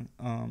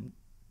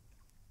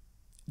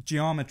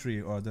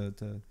geometry or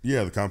the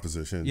Yeah, the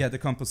composition. the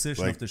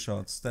composition Like, of the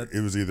shots. That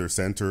It was either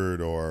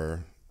centered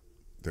or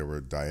there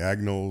were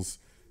diagonals.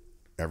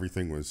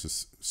 Everything was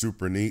just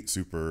super neat,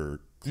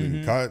 super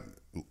clean cut.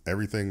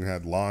 Everything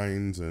had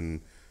lines,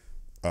 and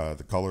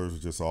the colors were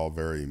just all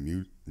very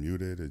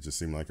muted. It just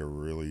seemed like a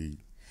really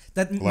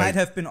might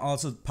have been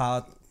also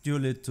part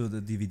due to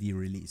the DVD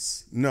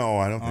release. no.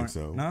 I don't think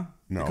so. No,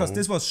 No. because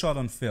this was shot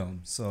on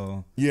film,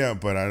 so Yeah,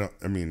 but I don't.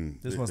 I mean,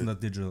 this wasn't a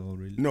digital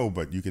release. No,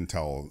 but you can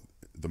tell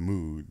the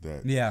mood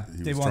that Yeah,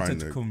 he they was wanted trying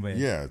to convey.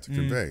 Yeah, to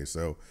convey.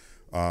 So,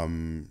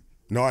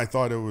 no, I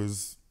thought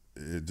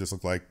it just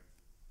looked like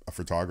a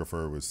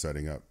photographer was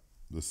setting up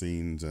the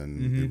scenes,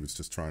 and it was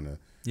just trying to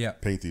Yeah.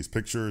 paint these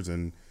pictures.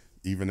 And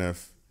even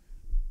if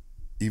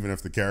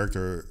the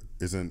character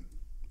isn't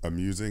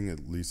amusing,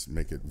 at least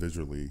make it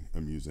visually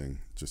amusing,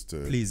 just to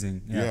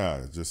Pleasing.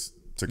 Yeah. just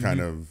to kind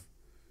of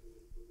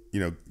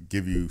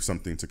give you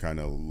something to kind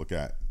of look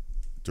at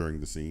during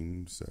the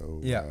scene.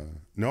 So Yeah.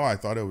 no, I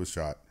thought it was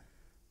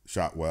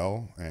shot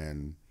well,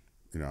 and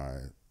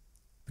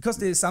Because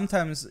they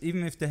sometimes,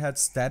 even if they had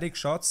static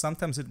shots,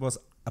 sometimes it was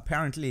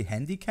apparently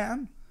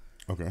handycam,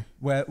 okay.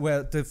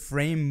 where the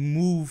frame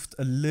moved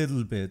a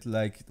little bit.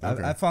 Like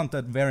Okay. I found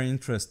that very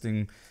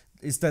interesting.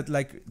 Is that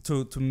like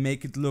to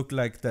make it look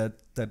like that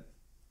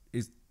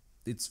is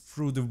it's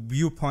through the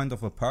viewpoint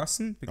of a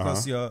person,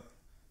 because you're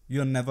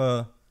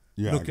never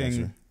Yeah, I looking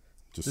gotcha.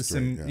 Just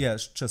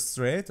straight, just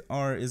straight,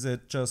 or is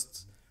it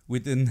just we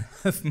didn't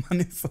have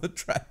money for a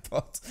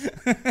tripod?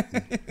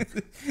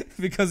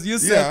 Because you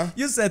said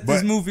this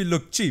but movie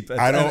looked cheap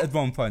at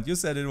one point. You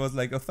said it was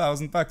like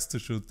 $1,000 to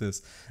shoot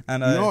this,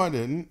 and I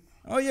didn't.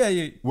 Oh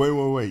yeah,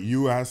 Wait.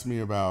 You asked me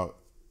about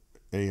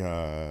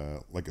a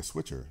like a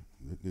switcher.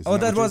 Isn't oh,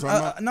 that what was you're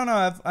talking about?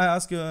 no. I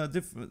asked you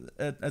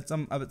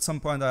at some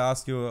point. I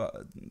asked you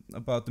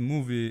about the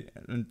movie,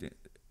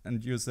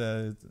 and you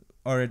said,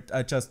 or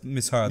I just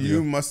misheard you.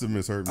 You must have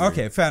misheard me.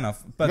 Okay, fair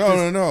enough. But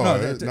no.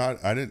 It's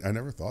not. I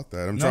never thought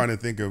that. I'm trying to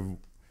think of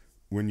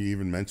when you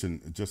even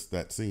mentioned just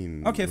that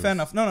scene. Okay, fair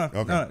enough. No.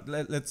 Okay. No.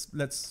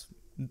 Let's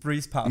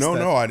breeze past.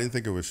 No. I didn't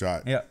think it was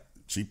shot. Yeah.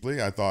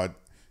 Cheaply. I thought,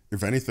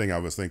 if anything, I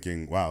was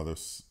thinking, wow,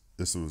 this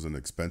was an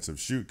expensive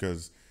shoot,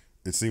 because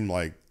it seemed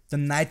like the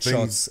night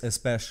shots,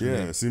 especially.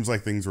 Yeah, it seems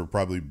like things were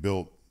probably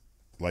built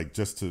like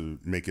just to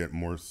make it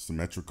more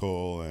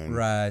symmetrical and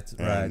right.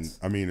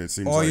 I mean, it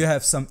seems. Or like, you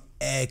have some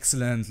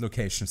excellent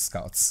location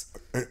scouts.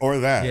 Or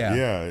that,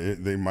 yeah.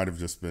 They might have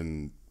just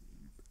been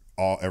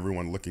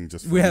everyone looking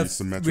just for these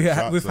symmetric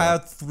shots. We've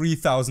hired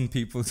 3,000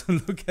 people to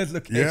look at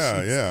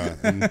locations. Yeah.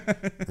 And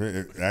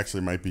it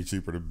actually might be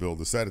cheaper to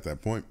build a set at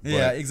that point. But,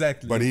 yeah,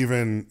 exactly. But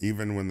even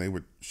when they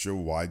would show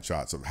wide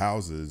shots of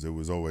houses, it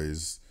was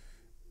always,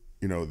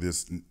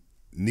 this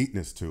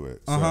neatness to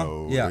it.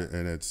 So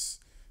and it's,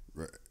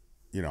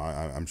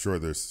 I'm sure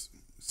there's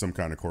some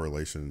kind of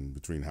correlation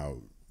between how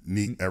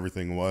neat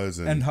everything was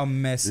and how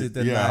messy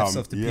the lives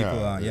of the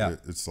people are. Yeah,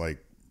 it's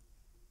like,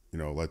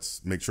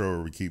 let's make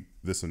sure we keep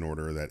this in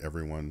order that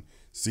everyone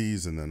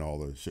sees, and then all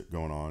the shit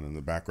going on in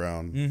the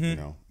background.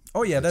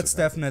 Oh yeah, that's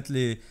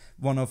definitely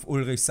one of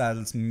Ulrich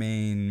Seidel's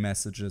main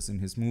messages in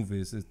his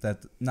movies, is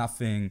that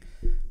nothing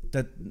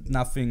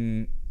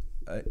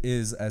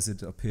is as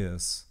it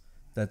appears.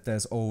 That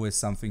there's always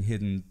something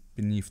hidden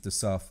beneath the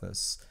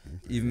surface,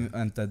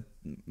 and that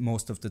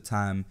most of the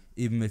time,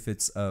 even if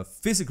it's a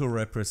physical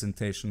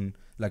representation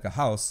like a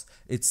house,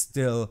 it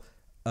still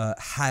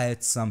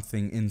hides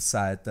something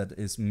inside that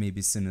is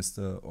maybe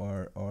sinister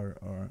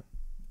or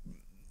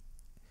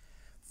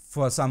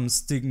for some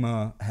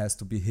stigma has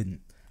to be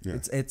hidden. Yeah.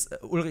 It's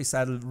Ulrich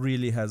Seidel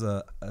really has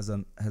a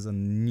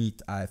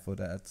neat eye for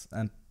that,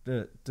 and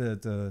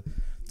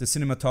the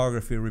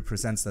cinematography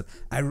represents that.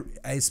 I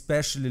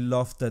especially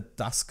love that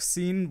dusk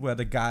scene where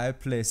the guy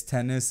plays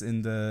tennis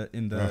in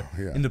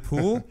the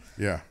pool.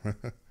 Yeah.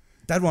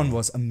 That one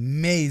was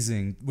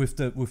amazing with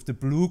the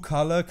blue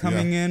color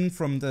coming in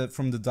from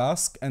the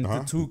dusk, and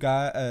the two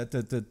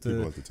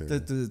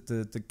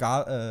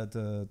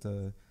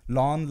the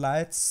lawn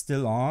lights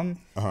still on,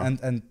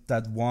 and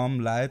that warm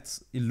light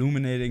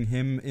illuminating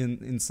him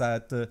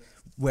inside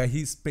where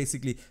he's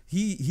basically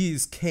he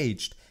is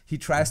caged. He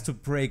tries to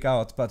break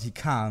out, but he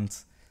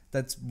can't.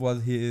 That's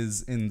what he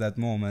is in that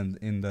moment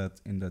in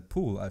that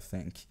pool, I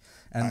think.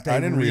 And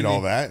I didn't read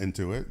all that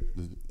into it.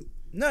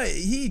 No,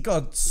 he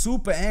got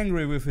super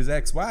angry with his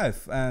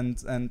ex-wife, and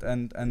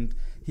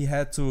he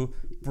had to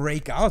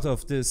break out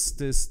of this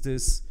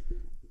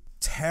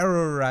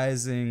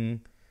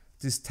terrorizing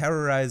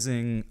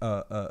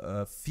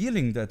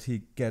feeling that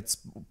he gets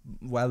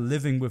while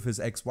living with his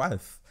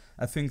ex-wife.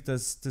 I think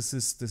this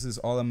is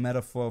all a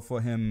metaphor for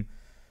him,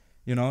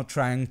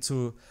 trying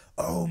to,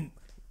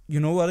 you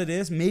know what it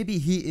is? Maybe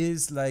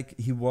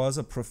he was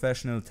a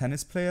professional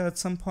tennis player at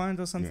some point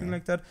or something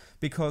like that,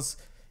 because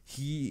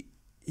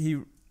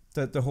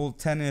the whole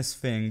tennis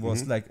thing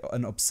was like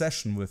an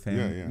obsession with him.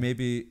 Yeah.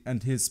 Maybe,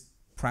 and his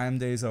prime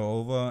days are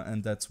over,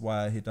 and that's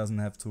why he doesn't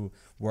have to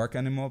work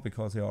anymore,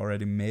 because he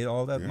already made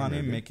all that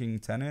money making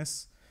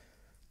tennis,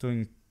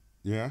 doing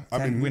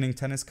winning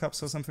tennis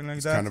cups or something like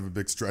that. It's kind of a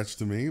big stretch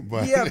to me,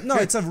 but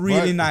it's a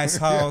really nice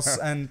house,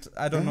 and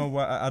I don't know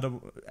why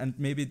and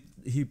maybe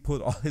he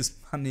put all his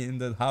money in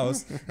that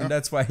house, and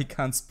that's why he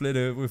can't split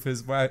it with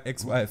his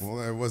ex-wife. Well,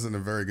 I wasn't a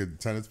very good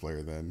tennis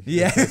player then.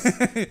 Yeah,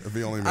 if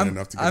he only made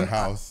enough to get a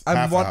house,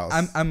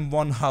 I'm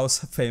one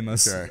house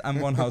famous. Okay. I'm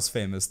one house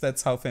famous.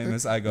 That's how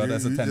famous I got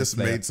as a tennis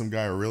player. You just made some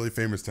guy a really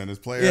famous tennis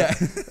player,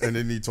 and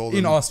then he told him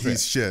in Austria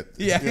he's shit.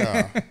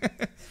 Yeah.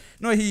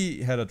 No,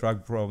 he had a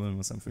drug problem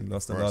or something,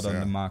 lost a lot on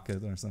the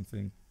market or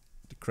something.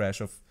 The crash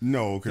of the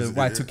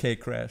Y2K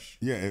crash.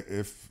 Yeah,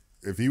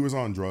 if he was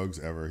on drugs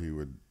ever, he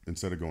would,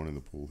 instead of going in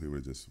the pool, he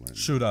would just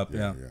shoot up.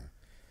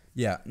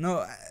 Yeah.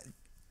 No.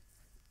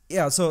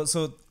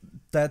 So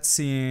that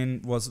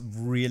scene was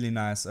really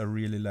nice. I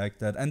really liked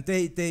that, and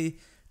they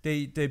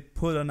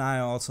put an eye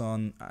also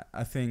on.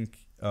 I think.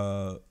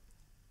 What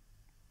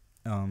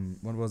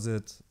was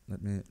it?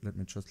 Let me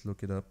just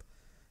look it up.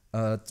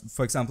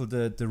 For example,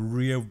 the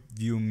rear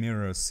view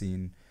mirror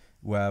scene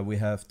where we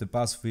have the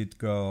BuzzFeed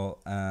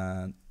girl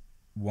and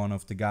one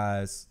of the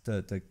guys,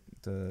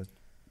 the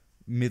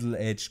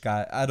middle-aged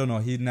guy. I don't know.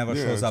 He never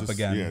shows up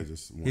again. Yeah,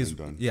 just one and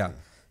done. Yeah,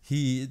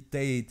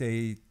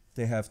 they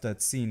have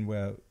that scene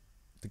where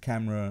the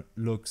camera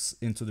looks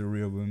into the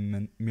rear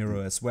view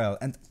mirror as well,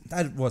 and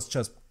that was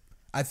just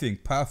I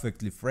think,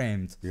 perfectly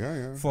framed.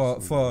 Yeah.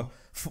 For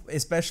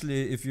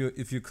especially if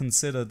you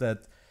consider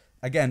that,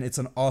 again, it's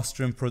an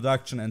Austrian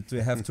production, and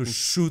they have to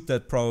shoot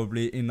that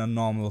probably in a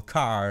normal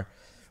car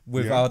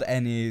without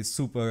any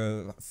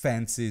super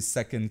fancy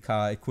second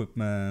car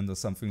equipment or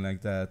something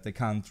like that. They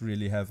can't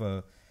really have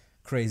a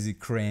crazy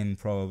crane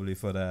probably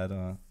for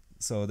that.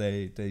 So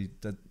they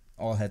that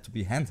all had to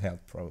be handheld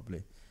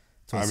probably.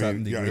 To a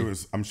certain degree. It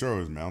was. I'm sure it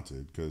was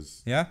mounted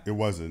because it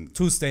wasn't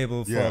too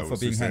stable for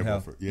being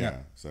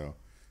handheld. So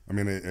I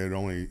mean, it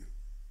only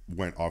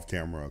went off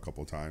camera a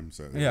couple times,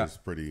 so it was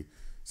pretty.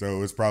 So it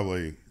was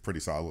probably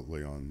pretty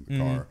solidly on the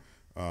car.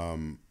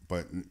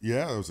 But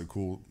yeah, it was a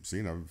cool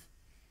scene. I've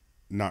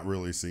not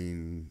really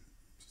seen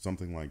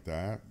something like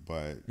that,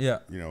 but you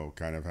know,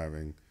 kind of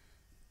having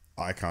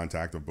eye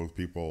contact of both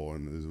people,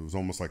 and it was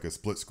almost like a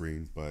split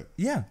screen, but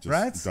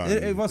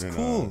it was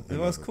cool. It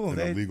was cool in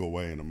a legal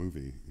way in a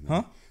movie, you know?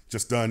 Huh?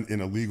 Just done in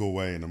a legal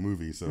way in a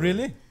movie. So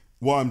really,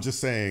 well, I'm just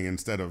saying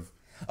instead of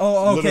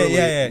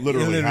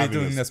literally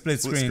doing a split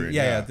screen.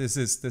 This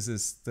is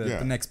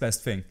the next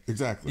best thing.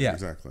 Exactly.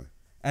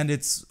 And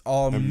it's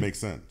all. It makes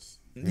sense.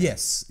 Yeah.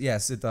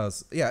 Yes, it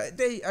does. Yeah,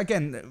 they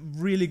again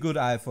really good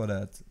eye for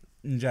that.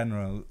 In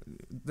general,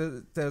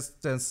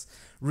 there's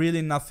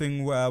really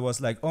nothing where I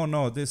was like, oh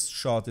no, this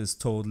shot is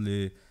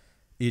totally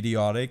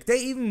idiotic. They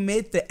even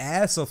made the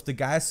ass of the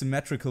guy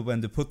symmetrical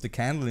when they put the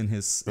candle in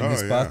his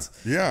butt.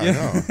 Yeah, I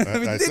know.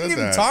 We didn't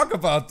even talk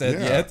about that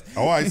yet.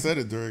 Oh, I said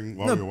it during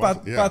while we were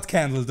watching. Butt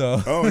candle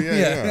though. Oh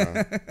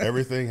yeah.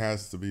 Everything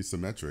has to be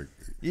symmetric.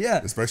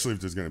 Yeah. Especially if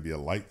there's going to be a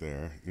light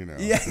there, you know.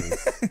 Yeah.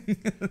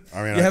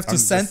 I mean, you have to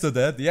center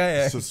that.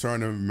 Yeah. Just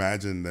trying to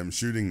imagine them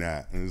shooting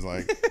that, and it's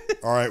like,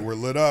 all right, we're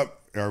lit up.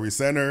 Are we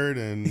centered?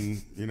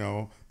 And you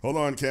know, hold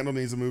on, candle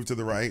needs to move to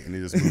the right, and he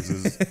just moves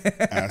his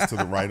ass to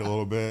the right a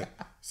little bit.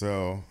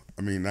 So,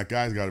 I mean, that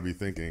guy's got to be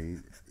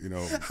thinking, you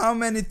know, how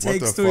many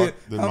takes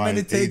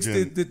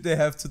did they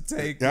have to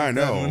take? Yeah, I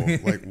know.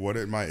 Like, what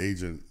did my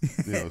agent,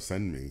 you know,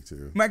 send me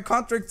to? My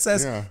contract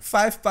says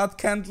 5 butt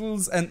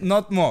candles and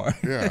not more.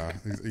 Yeah,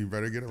 you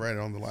better get it right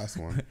on the last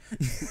one.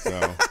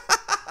 So,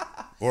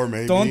 or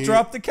maybe don't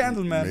drop the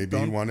candle, man. Maybe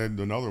he wanted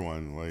another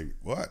one. Like,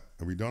 what?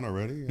 Are we done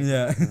already?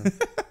 Yeah.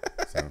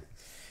 So.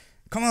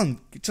 Come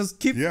on, just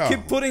keep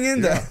putting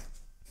in there.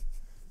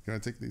 Can I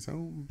take these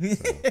home?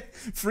 So.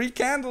 Free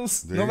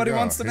candles. Nobody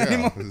wants them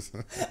anymore. Just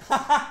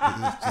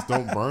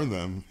don't burn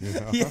them. You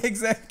know? Yeah,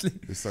 exactly.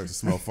 They start to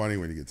smell funny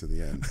when you get to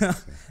the end. So.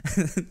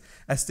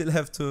 I still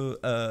have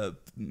to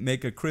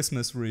make a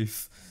Christmas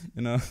wreath,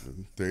 you know.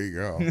 There you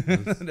go.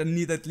 I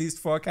need at least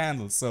 4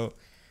 candles, so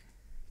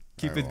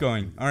keep it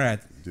going. All right.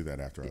 Do that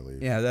after I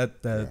leave. Yeah,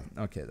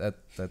 okay,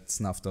 that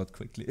snuffed out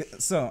quickly.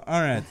 So,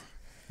 all right.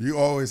 You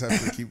always have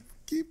to keep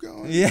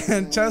going.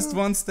 Yeah, just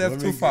one step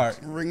too far.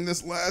 Ring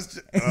this last.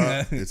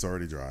 It's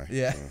already dry.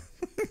 Yeah. So.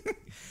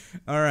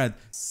 All right.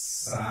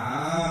 Sounds.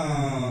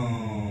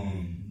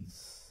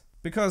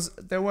 Because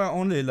there were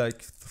only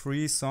like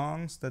 3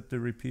 songs that they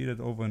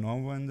repeated over and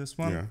over in this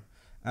one. Yeah.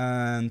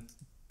 And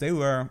they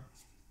were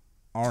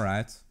all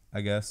right, I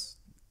guess.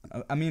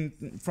 I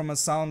mean, from a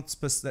sound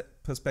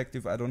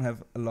perspective, I don't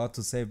have a lot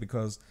to say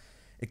because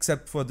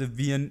except for the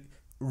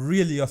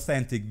really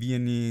authentic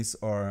Viennese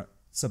or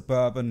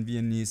suburban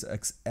Viennese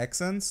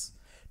accents,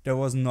 there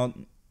was not.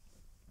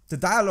 The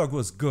dialogue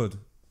was good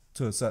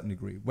to a certain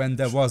degree when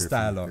there was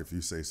dialogue. If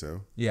you say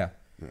so. Yeah.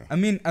 I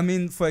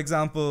mean, for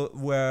example,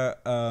 where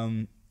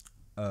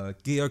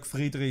Georg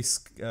Friedrich's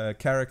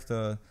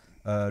character,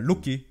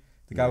 Lucky,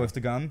 the guy with the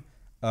gun,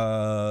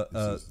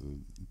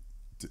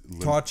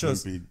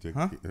 tortures.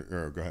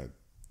 Go ahead.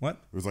 What?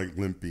 It was like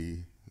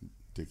Limpy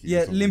Dicky.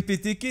 Yeah, Limpy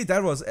Dicky.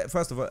 That was,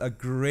 first of all, a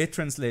great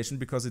translation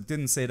because it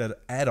didn't say that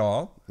at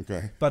all.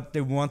 Okay. But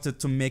they wanted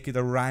to make it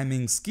a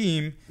rhyming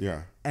scheme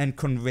and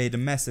convey the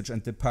message,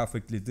 and they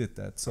perfectly did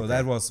that. So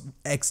that was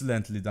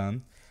excellently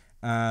done.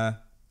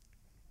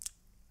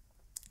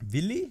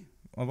 Willy?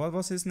 Or what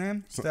was his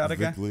name? The other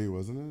guy? Vickley,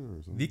 wasn't it?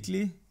 Or something?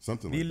 Vickley?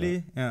 Something Willy?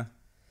 like that. Yeah.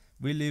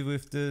 Willy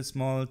with the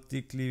small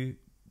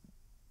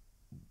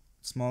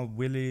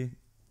Willy.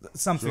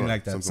 Something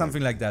like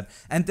that.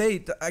 And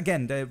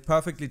they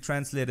perfectly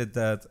translated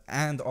that,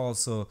 and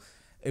also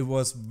it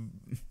was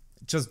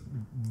just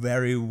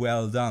very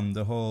well done,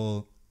 the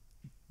whole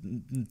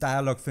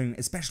dialogue thing,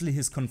 especially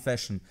his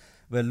confession,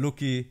 where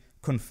Lucky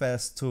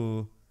confessed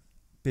to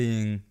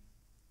being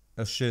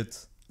a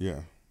shit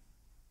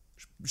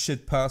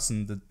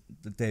person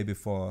the day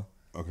before,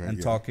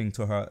 talking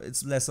to her.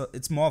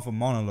 It's more of a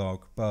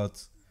monologue,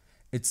 but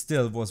it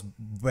still was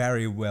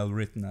very well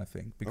written, I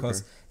think,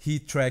 because he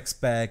tracks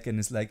back and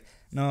is like,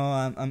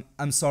 no,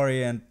 I'm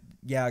sorry, and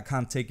I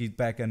can't take it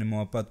back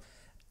anymore, but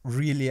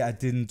really I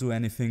didn't do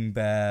anything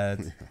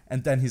bad.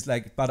 And then he's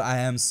like, but I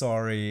am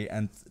sorry,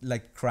 and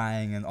like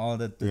crying and all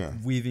that,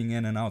 weaving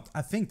in and out.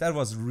 I think that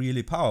was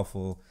really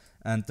powerful,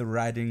 and the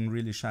writing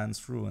really shines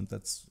through, and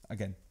that's,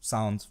 again,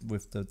 sound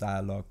with the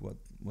dialogue, what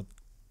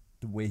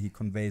the way he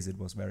conveys it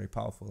was very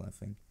powerful, I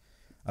think.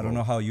 I don't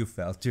know how you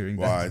felt during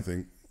that. Well, I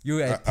think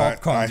You ate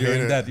popcorn I during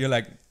hated- that. You're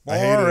like, I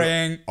hated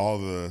boring. all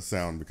the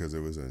sound because it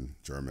was in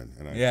German,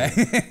 and Yeah.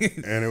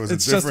 and it was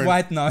It's a just different.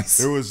 white noise.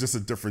 It was just a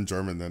different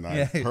German than I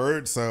Yeah.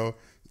 heard. So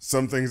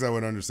some things I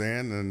would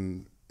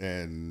understand,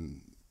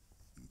 and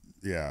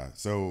yeah,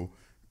 so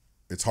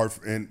it's hard.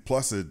 And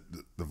plus, the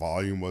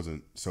volume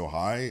wasn't so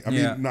high. I mean,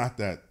 Yeah. not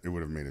that it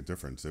would have made a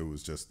difference. It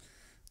was just,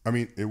 I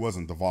mean, it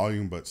wasn't the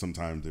volume, but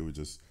sometimes they would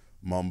just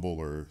mumble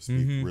or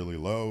speak really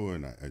low,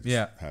 and I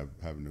just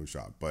have no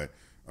shot. But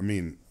I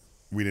mean,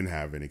 we didn't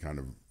have any kind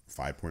of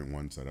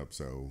 5.1 setup,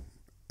 so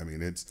I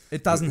mean,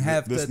 It doesn't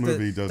have this the-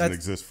 movie doesn't that's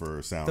exist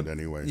for sound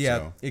anyway. Yeah,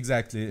 so.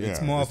 exactly. It's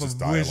Yeah, more it's of just a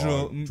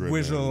dialogue-driven,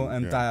 visual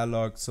and yeah.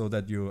 dialogue, so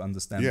that you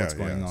understand what's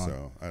going on.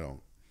 So I don't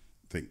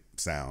think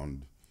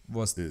sound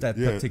Was is- that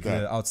yeah,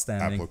 particular that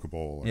outstanding?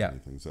 applicable or Yeah.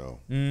 anything.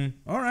 So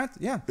All right,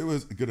 yeah. it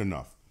was good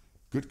enough,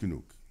 good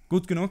genug.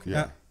 Gut genug?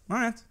 Yeah. Ja.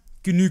 All right.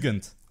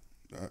 Genügend.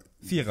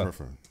 Vierer.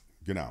 Perfect.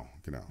 Genau.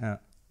 Ja.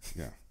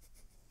 Yeah,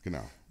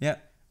 genau. Yeah.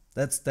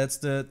 That's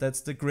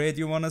the grade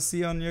you want to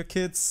see on your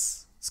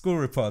kids' school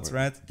reports,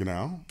 right?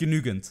 Genau.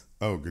 Genügend.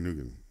 Oh,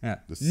 genügend. Yeah.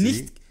 The C?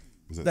 Nicht.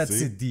 Is that That's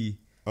C? a D.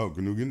 Oh,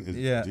 genügend is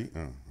Yeah. D? Oh,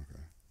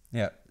 okay.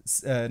 Yeah.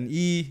 An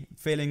E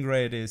failing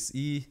grade is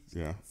E.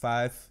 Yeah.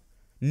 5.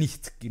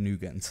 Nicht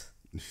genügend.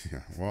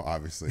 Yeah. Well,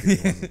 obviously.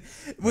 It wasn't.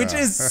 Which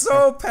Yeah. is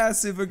so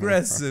passive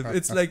aggressive.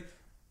 It's like,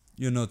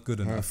 you're not good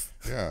enough.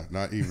 Yeah,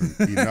 not even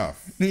enough.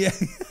 Yeah.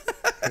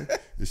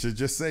 It should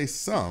just say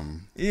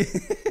some, Yeah.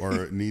 or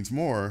it needs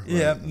more.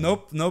 Yeah,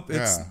 but, nope.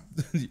 It's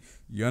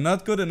you're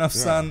not good enough,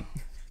 Yeah. son.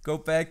 Go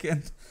back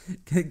and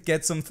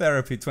get some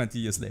therapy 20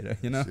 years later.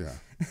 You know.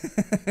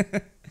 Yeah.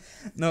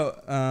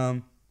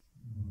 No.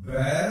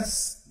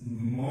 Best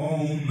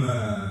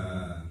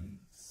moments.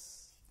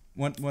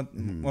 What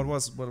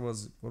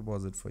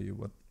was it for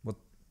you?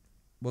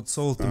 What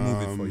sold the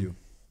movie for you?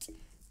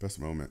 Best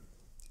moment.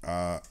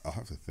 I'll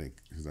have to think.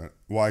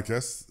 I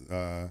guess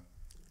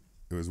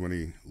it was when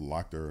he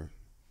locked her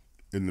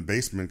in the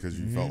basement because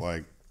you felt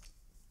like,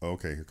 oh,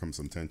 okay, here comes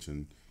some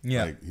tension.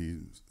 Yeah. Like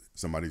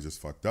somebody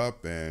just fucked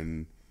up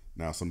and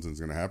now something's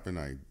gonna happen.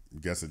 I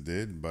guess it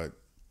did, but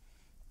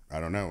I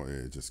don't know.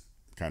 It just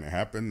kind of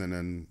happened, and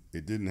then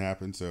it didn't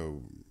happen.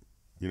 So,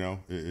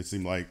 it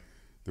seemed like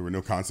there were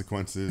no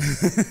consequences.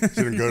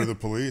 She didn't go to the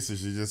police, and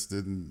she just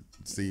didn't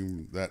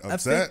seem that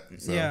upset.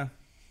 Yeah.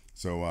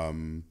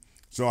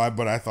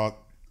 But I thought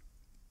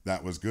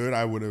that was good.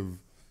 I would have.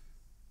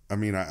 I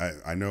mean,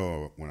 I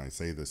know when I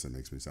say this, it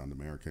makes me sound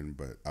American,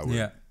 but I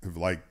would have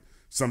liked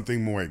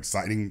something more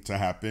exciting to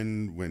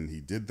happen when he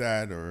did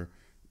that, or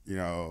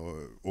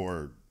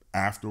or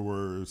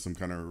afterwards, some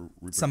kind of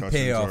repercussions, Some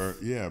payoff.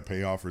 or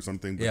payoff or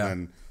something. But Yeah.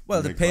 then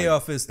Well, the make,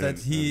 payoff like, is that and-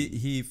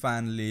 he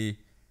finally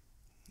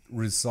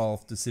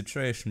resolved the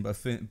situation by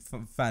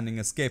finding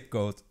a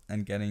scapegoat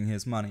and getting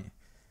his money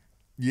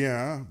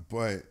yeah,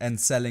 but and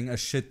selling a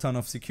shit ton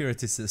of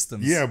security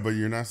systems. yeah, but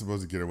you're not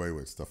supposed to get away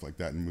with stuff like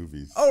that in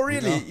movies. Oh,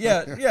 really? you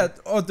know? Yeah.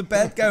 Or the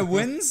bad guy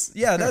wins?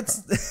 Yeah,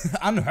 that's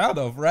unheard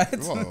of, right?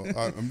 Well,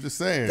 I'm just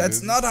saying. That's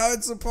it's- not how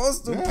it's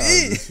supposed to Yeah,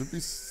 be. there should be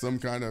some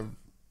kind of.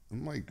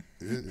 I'm like,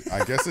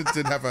 I guess it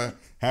did have a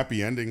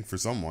happy ending for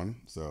someone.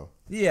 So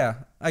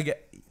Yeah, I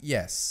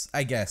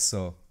guess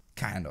so.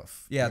 Kind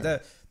of. Yeah,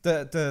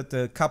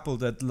 the couple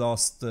that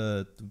lost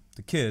the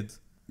kid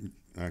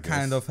I guess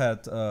kind of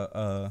had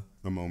a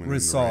a moment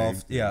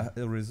resolved. In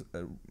the rain.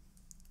 Yeah,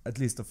 at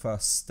least the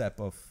first step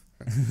of.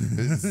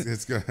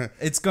 It's gonna.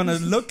 It's gonna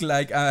look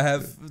like I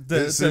have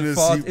the As soon as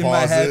thought he in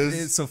my head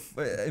pauses, so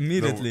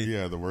immediately.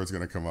 The word's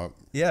gonna come up.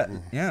 Yeah.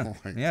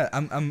 Like,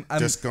 I'm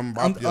just on the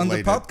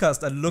combobulated.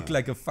 podcast. I look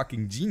like a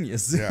fucking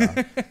genius.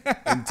 Yeah.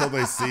 Until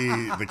they see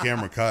the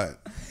camera cut.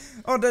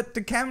 Oh, the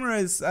camera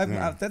is.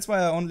 That's why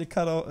I only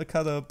cut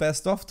a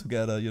best of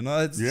together.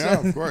 It's Yeah,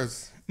 of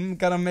course. I'm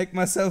gonna make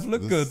myself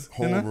look good. This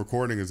whole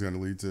recording is gonna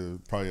lead to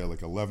probably like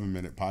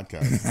 11-minute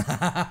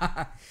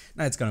podcast.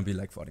 No, it's gonna be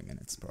like 40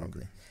 minutes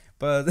probably.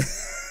 But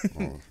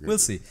we'll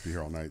see. Be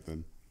here all night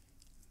then.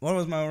 What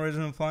was my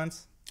original point?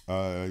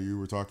 You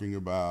were talking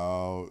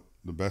about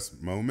the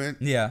best moment.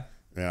 Yeah.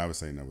 And I was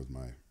saying that was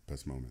my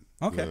best moment.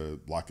 Okay. The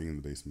locking in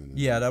the basement.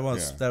 Yeah, that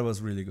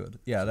was really good.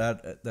 Yeah,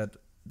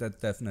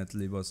 that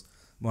definitely was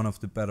one of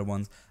the better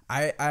ones.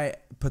 I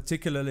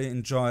particularly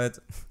enjoyed.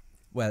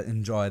 Well,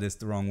 enjoyed is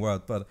the wrong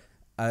word, but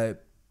I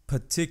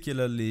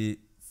particularly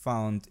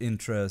found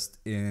interest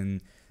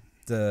in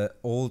the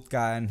old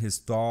guy and his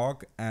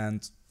dog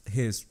and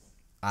his,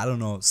 I don't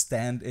know,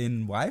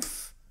 stand-in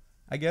wife,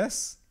 I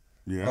guess,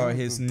 or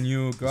his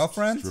new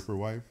girlfriend, stripper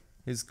wife.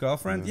 his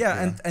girlfriend.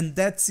 Yeah. And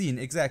that scene,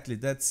 exactly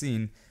that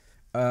scene,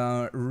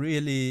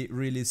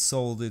 really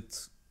sold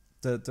it.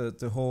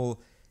 The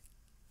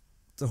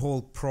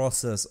whole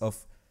process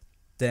of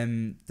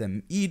them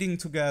eating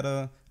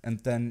together and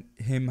then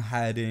him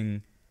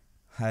hiding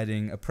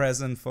a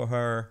present for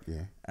her.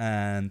 Yeah.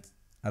 And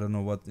I don't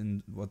know what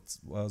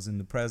was in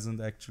the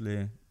present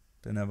actually.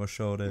 They never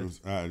showed it. It was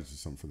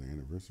just something for the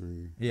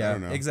anniversary. I Yeah,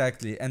 don't know.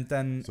 exactly. And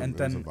then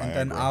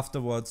Viagra.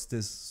 afterwards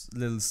this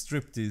little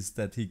striptease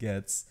that he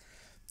gets,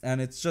 and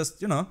it's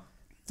just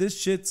this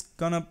shit's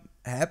gonna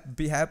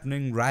be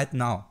happening right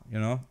now, you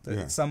know.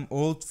 Yeah. Some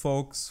old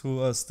folks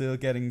who are still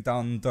getting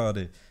down and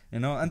dirty, you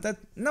know. And that,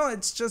 no,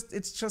 it's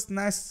just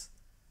nice.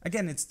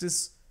 Again, it's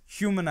this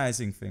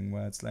humanizing thing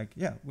where it's like,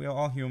 yeah, we are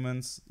all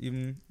humans,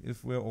 even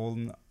if we're all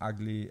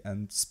ugly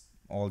and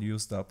all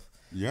used up.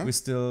 Yeah. We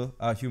still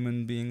are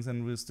human beings,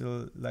 and we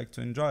still like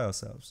to enjoy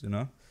ourselves, you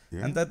know.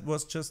 Yeah. And that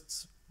was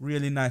just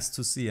really nice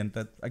to see. And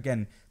that,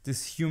 again,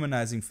 this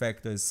humanizing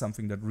factor is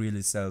something that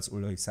really sells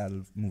Ulrich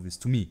Seidel movies,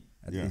 to me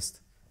at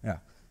least. Yeah.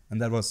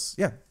 And that was,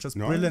 just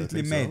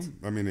brilliantly made. So.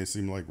 I mean, they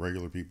seem like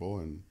regular people,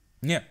 and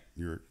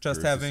you're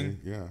just having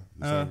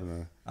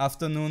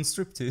afternoon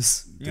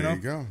striptease. You there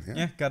you go.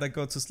 Yeah. Gotta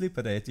go to sleep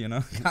at 8, you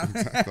know.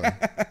 Exactly.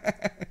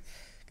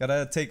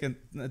 Gotta take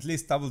at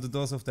least double the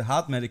dose of the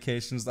heart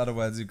medications,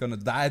 otherwise you're gonna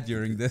die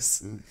during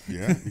this.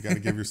 Yeah, you gotta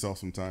give yourself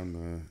some time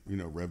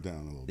to, rev down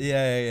a little bit.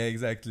 Yeah,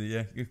 exactly.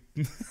 Yeah, you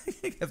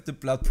have the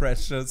blood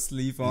pressure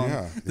sleeve on the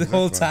exactly.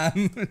 whole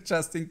time,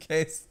 just in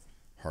case.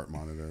 Heart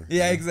monitor.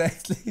 Yeah,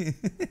 exactly.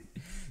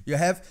 you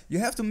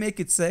have to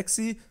make it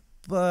sexy,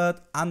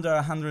 but under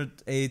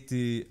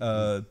 180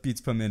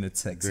 beats per minute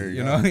sexy.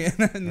 You know,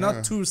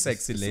 not too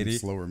sexy, lady.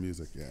 Some slower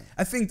music. Yeah.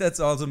 I think that's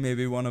also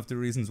maybe one of the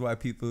reasons why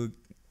people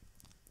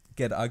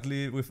get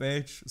ugly with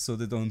age, so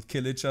they don't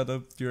kill each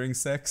other during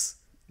sex.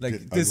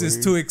 Like, this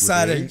is too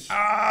exciting.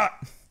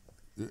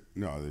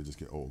 No, they just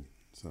get old.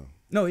 So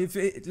no, if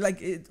it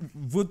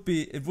would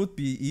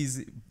be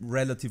easy,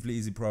 relatively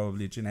easy,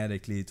 probably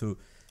genetically, to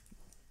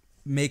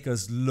make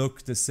us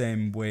look the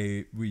same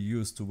way we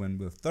used to when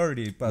we're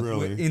 30, but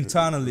really?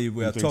 Internally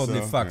we are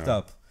totally fucked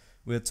up.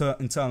 We're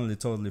internally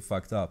totally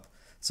fucked up.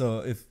 So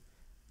if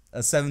a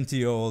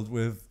 70-year-old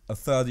with a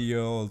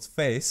 30-year-old's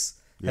face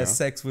has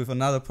sex with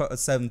another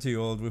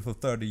 70-year-old with a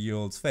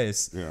 30-year-old's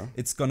face,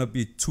 it's gonna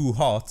be too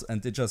hot,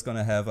 and they're just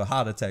gonna have a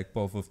heart attack,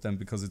 both of them,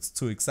 because it's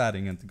too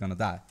exciting, and they're gonna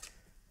die.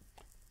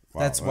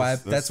 Wow,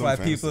 that's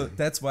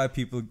why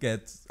people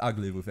get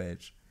ugly with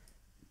age.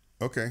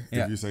 Okay,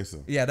 if you say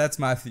so. Yeah, that's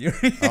my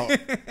theory.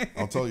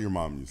 I'll tell your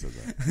mom you said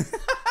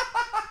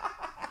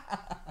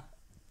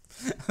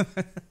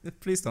that.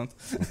 Please don't.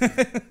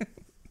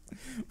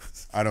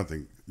 I don't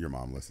think your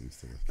mom listens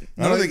to this.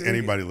 I don't think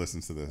anybody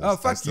listens to this. Oh,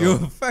 fuck you.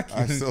 Fuck you.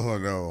 I still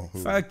don't know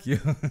who. Fuck you.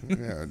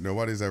 Yeah,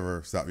 nobody's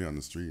ever stopped me on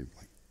the street.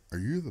 Like, are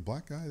you the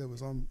black guy that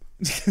was on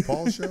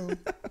Paul's show?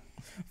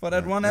 For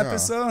that one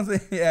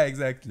episode? Yeah,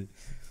 exactly.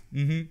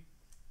 Mm-hmm.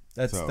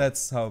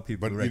 That's how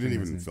people But you didn't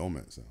even film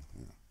it, so.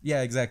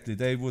 Yeah, exactly.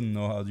 They wouldn't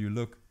know how you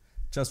look,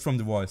 just from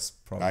the voice,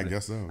 probably. I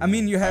guess so. I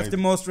mean, you have the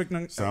most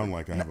sound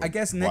like I have I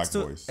guess black next to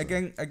voice, so.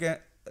 again,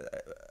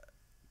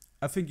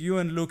 I think you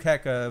and Luke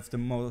Hacker have the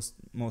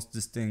most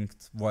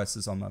distinct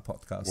voices on my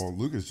podcast. Well,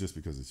 Luke is just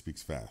because he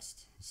speaks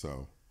fast,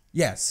 so.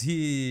 Yes,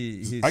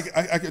 he's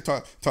I could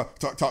talk.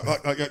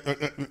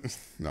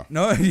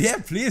 No, yeah,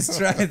 please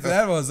try it.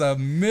 That was a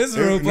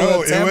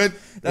miserable attempt.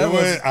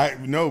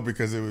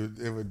 Because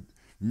it would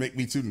make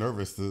me too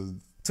nervous to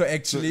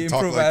actually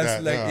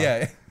improvise.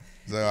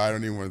 So I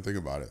don't even want to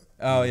think about it.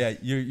 Oh yeah,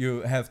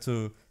 you have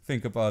to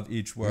think about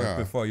each word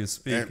before you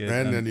speak and, it,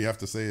 and then you have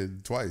to say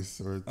it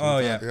twice or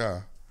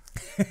yeah.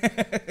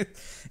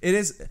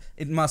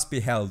 It must be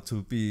hell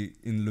to be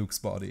in Luke's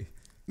body.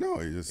 No,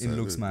 he just in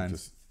Luke's mind.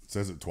 Just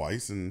says it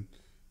twice, and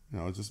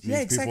it just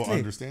makes people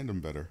understand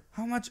him better.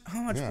 How much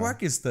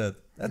work is that?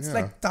 That's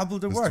like double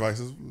the work. Twice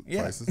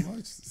as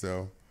much.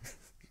 So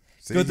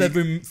good that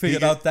we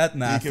figured out that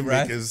math, he can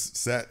right? make his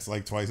sets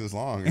like twice as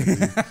long. And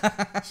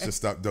just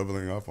stop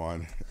doubling up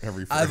on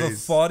every phrase. I have a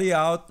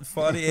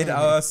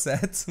 48-hour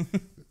set.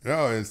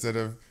 No, instead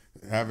of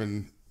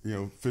having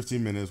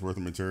 15 minutes worth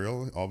of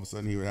material, all of a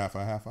sudden he would have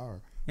a half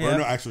hour. Yeah. Or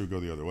no, actually, it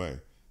would go the other way.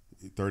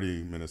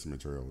 30 minutes of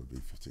material would be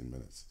 15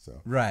 minutes.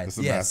 So right,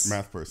 that's a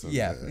math person.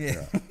 Yeah.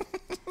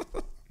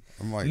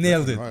 I'm like,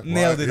 nailed it,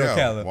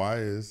 Okello. Why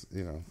is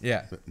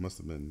it must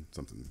have been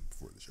something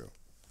before the show.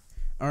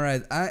 All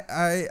right,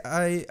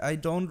 I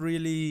don't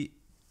really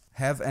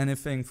have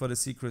anything for the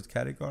secret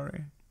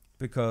category,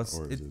 because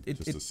or is it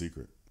just a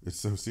secret? It's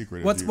so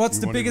secret. What's the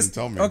won't biggest?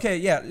 Even tell me. Okay,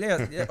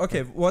 yeah.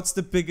 Okay, what's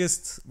the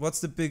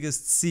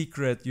biggest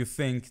secret you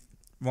think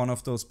one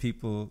of those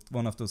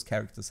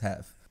characters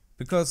have?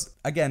 Because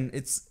again,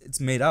 it's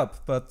made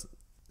up, but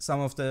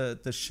some of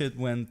the shit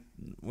went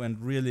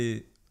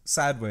really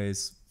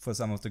sideways for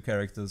some of the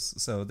characters,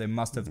 so they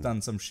must have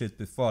done some shit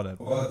before that.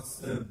 What's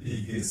the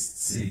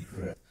biggest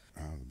secret?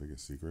 The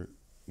biggest secret?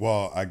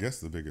 Well, I guess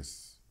the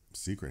biggest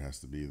secret has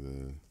to be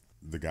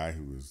the guy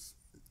who was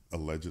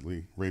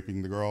allegedly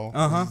raping the girl.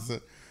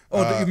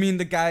 You mean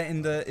the guy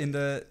in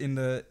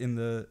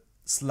the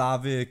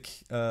Slavic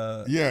in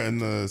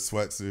the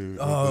sweatsuit.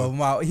 Oh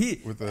wow,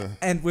 with the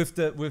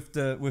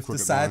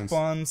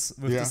sideburns,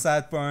 the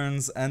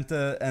sideburns and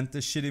the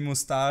shitty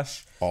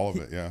mustache. All of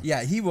it, yeah.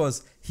 Yeah, he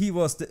was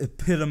the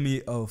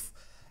epitome of,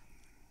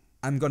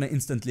 I'm gonna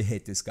instantly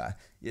hate this guy.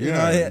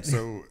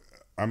 So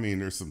I mean,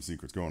 there's some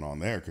secrets going on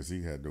there, because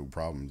he had no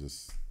problem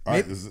just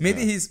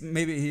Maybe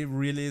he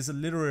really is a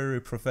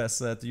literary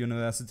professor at the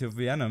University of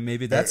Vienna.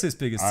 Maybe that's his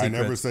biggest secret.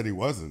 I never said he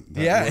wasn't.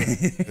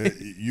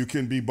 You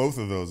can be both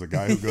of those: a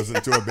guy who goes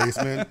into a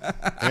basement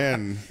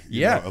and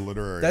a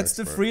literary. That's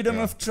expert. the freedom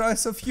of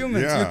choice of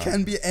humans. You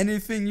can be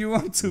anything you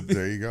want to be.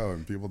 There you go,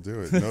 and people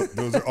do it. No,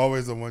 those are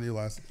always the ones you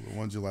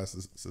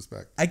last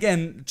suspect.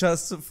 Again,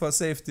 just for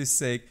safety's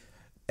sake,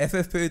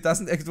 FFPÖ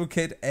doesn't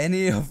advocate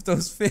any of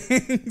those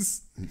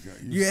things.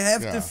 You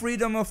have the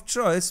freedom of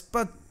choice,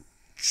 but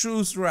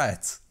choose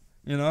right.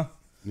 You know?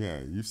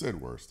 Yeah, you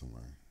said worse, don't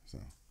worry. So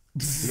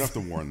you don't have to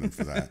warn them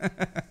for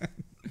that.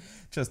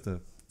 Just a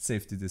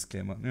safety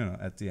disclaimer,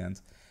 at the end.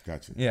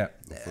 Gotcha. Yeah.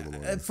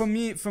 For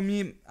me,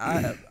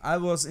 I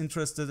was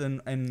interested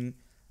in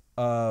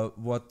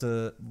what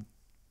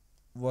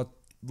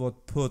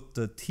put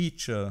the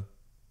teacher,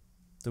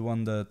 the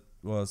one that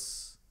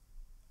was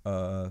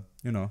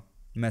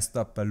messed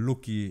up by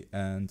Lucky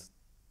and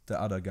the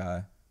other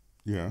guy.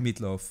 Yeah.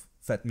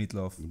 Fat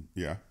Meatloaf.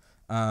 Yeah.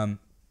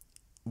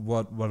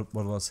 What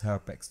was her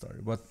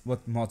backstory?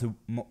 What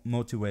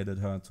motivated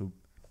her to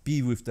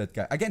be with that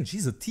guy? Again,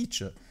 she's a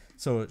teacher,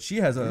 so she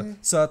has a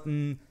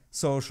certain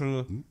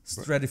social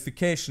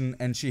stratification,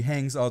 and she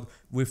hangs out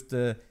with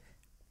the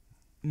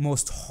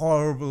most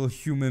horrible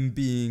human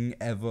being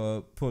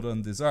ever put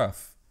on this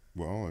earth.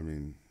 Well, I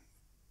mean,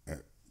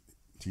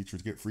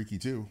 teachers get freaky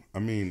too. I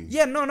mean,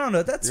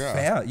 no, that's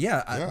fair.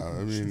 Yeah,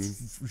 I mean,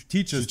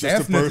 teachers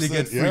definitely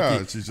get freaky.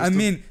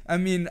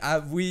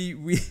 Yeah,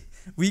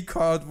 we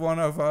caught one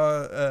of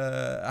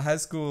our high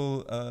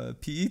school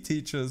PE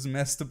teachers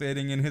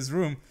masturbating in his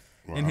room,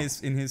 in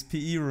his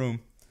PE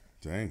room.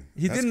 Dang,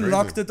 he didn't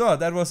lock the door.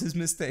 That was his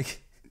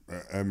mistake.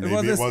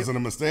 Maybe it wasn't a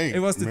mistake. It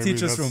was the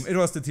teacher's room. It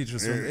was the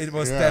teacher's room. It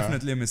was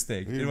definitely a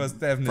mistake. It was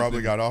definitely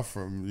probably got off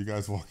from you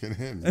guys walking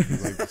in.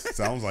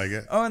 Sounds like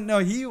it. Oh no,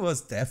 he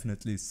was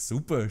definitely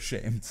super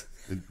ashamed.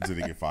 Did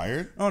he get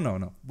fired? Oh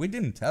no, we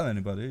didn't tell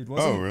anybody. It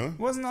was really? It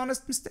was an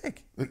honest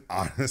mistake. An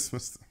honest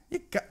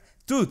mistake.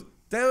 Dude,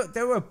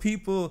 there were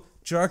people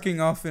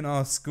jerking off in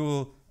our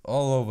school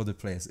all over the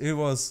place. It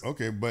was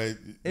okay, but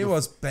it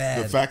was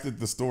bad. The fact that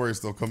the story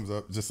still comes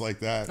up just like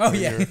that. Oh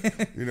yeah,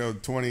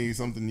 20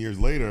 something years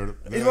later.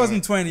 It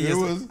wasn't 20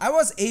 years. I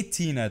was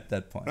 18 at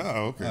that point.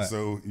 Oh, okay. Right.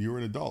 So you were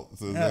an adult.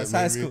 So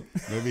high school.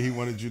 Maybe he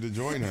wanted you to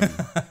join him.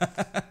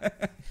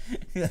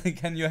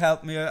 Can you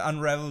help me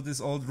unravel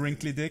this old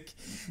wrinkly dick?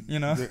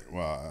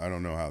 Well, I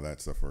don't know how that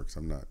stuff works.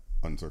 I'm not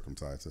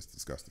uncircumcised. That's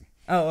disgusting.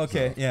 Oh,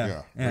 okay. So,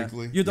 yeah.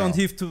 Wrinkly? You don't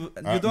have to.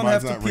 You don't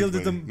have to peel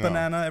the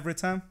banana every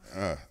time.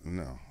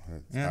 No.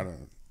 Yeah.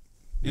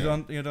 I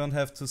don't. You don't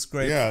have to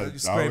scrape.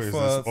 Scrape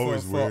for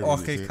Okello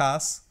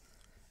Dunkley.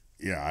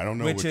 Yeah, I don't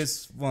know. Which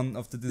is one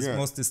of the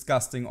most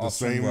disgusting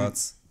Austrian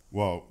words.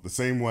 Well, the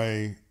same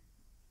way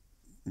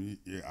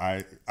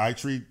I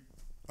treat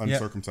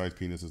uncircumcised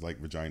penises like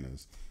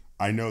vaginas.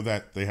 I know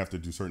that they have to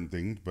do certain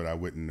things, but I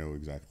wouldn't know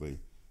exactly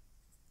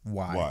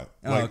why. What?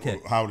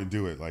 How to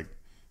do it. Like,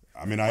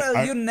 I mean,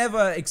 you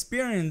never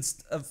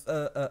experienced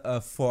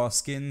a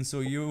foreskin, so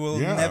you will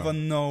never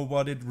know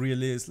what it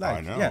really is like.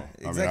 I know. Yeah,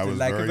 exactly. I was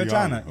like a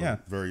vagina. Young.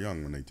 Very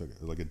young when they took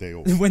it, like a day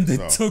old. When they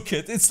took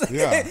it, it's like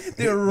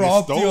they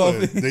robbed you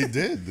of it. They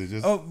did. They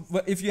just. Oh,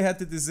 but if you had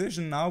the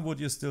decision now, would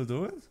you still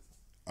do it?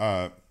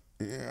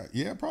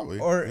 Yeah, probably.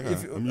 Or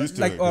I'm used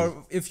to it,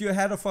 if you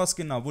had a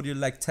foreskin now, would you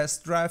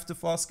test drive the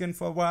foreskin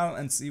for a while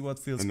and see what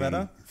feels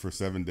better? For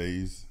 7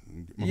 days,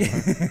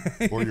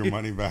 or your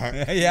money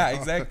back. Yeah,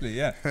 exactly.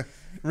 Yeah,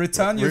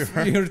 return your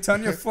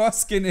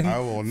foreskin in. I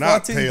will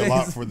not 14 pay days. a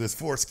lot for this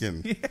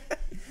foreskin.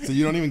 So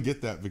you don't even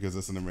get that because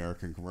it's an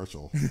American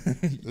commercial.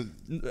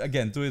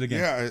 Again, do it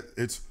again. Yeah,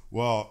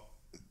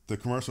 the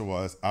commercial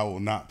was, I will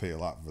not pay a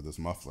lot for this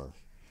muffler.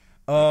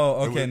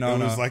 Oh, okay, no. It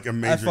was like a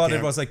major. I thought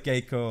it was like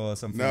Geico or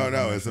something.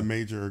 No, it's a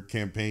major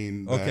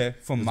campaign. Okay,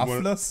 for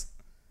mufflers.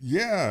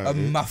 A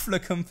muffler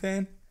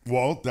campaign.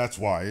 Well, that's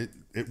why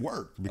it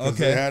worked because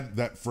they had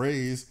that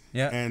phrase,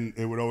 and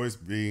it would always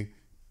be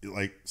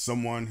like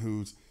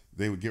someone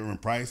they would give him a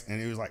price, and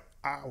he was like,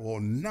 "I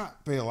will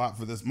not pay a lot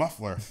for this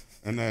muffler,"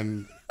 and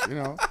then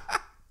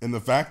and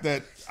the fact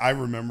that I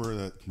remember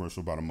that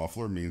commercial about a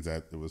muffler means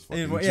that it was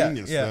fucking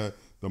genius. Yeah.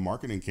 The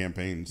marketing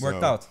campaign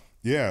worked out.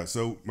 Yeah,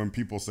 so when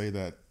people say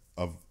that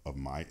of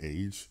my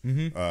age,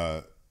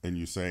 and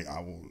you say I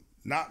will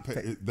not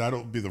pay,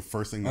 that'll be the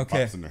first thing that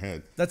pops in their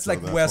head. That's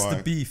where's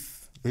the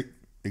beef?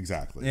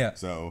 Exactly. Yeah.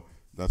 So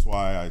that's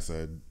why I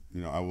said,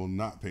 I will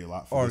not pay a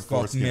lot for this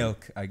foreskin.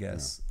 Milk, I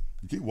guess. Yeah.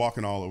 You keep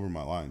walking all over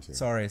my lines here.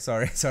 Sorry.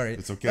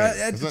 It's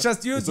okay.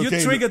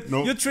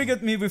 You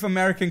triggered me with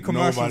American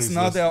commercials.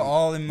 Now they're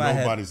all in my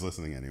head. Nobody's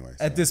listening anyway.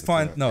 At this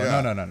point, no.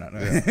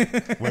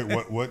 Yeah. Wait,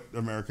 what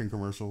American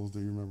commercials do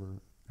you remember?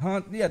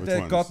 Yeah,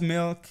 the Got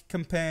Milk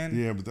campaign.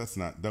 Yeah, but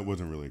that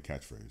wasn't really a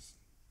catchphrase.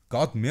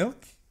 Got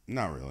Milk?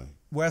 Not really.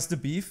 Where's the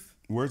beef?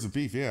 Where's the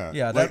beef? Yeah.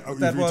 Yeah,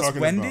 that was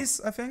Wendy's,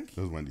 I think.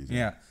 That was Wendy's.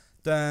 Yeah.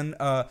 Then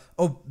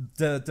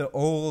the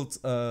old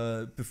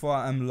Before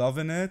I'm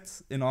Loving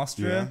It in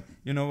Austria.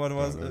 You know what it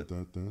was?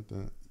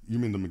 You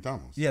mean the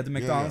McDonald's? Yeah, the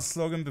McDonald's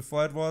slogan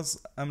before it was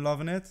 "I'm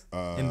loving it"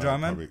 in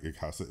German. Probably, ich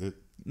hasse it.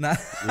 Na,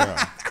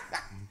 Yeah.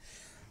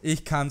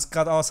 ich kann's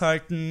grad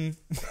aushalten.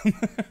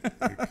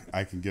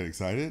 I can get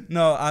excited.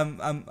 No,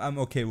 I'm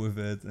okay with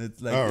it.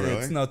 It's like Oh, really?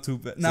 it's not too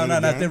bad. Say No, it no,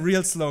 no. again? The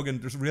real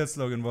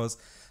slogan was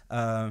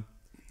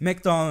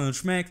McDonald's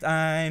schmeckt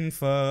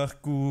einfach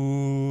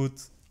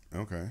gut.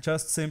 Okay.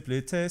 Just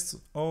simply tastes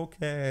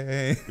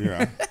okay.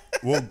 Yeah.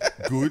 Well,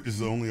 good is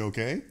only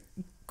okay.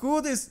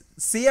 Good is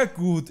sehr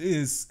gut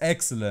is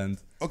excellent.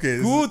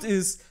 Okay. Good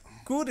is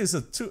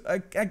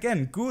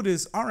again. Good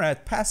is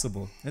alright,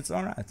 passable. It's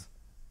alright.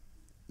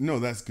 No,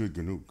 that's good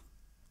genug.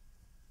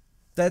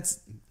 That's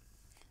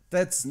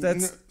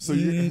So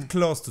you-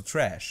 close to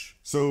trash.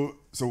 So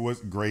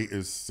what's great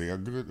is sehr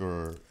good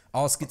or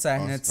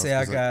Ausgezeichnet,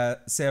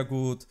 sehr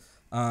gut,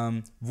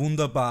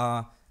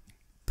 wunderbar,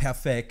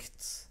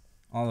 perfekt,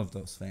 all of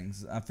those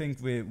things. I think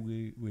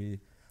we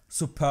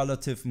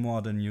superlative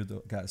more than you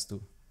guys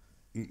do.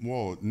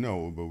 well,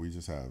 no, but we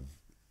just have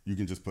you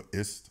can just put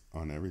ist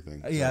on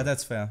everything. Yeah, So-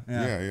 that's fair.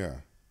 Yeah.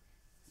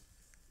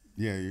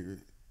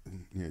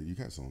 Yeah. You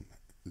guys don't.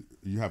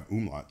 You have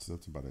umlauts.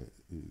 That's about it.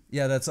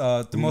 Yeah, that's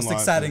the most Umlaut,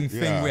 exciting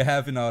thing yeah. we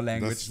have in our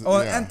language.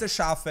 That's- yeah. And the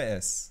scharfe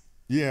S.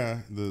 Yeah.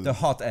 The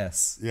hot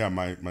S. Yeah.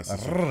 My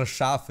sister.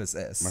 Scharfes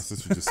S. My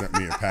sister just sent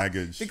me a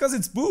package. Because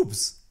it's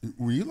boobs.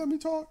 Will you let me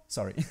talk?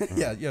 Sorry.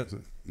 yeah.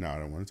 No, I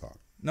don't want to talk.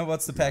 No,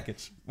 what's the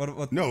package?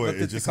 What? No, what it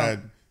did just the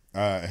had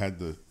it had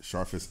the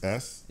sharpest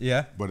S.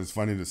 Yeah. But it's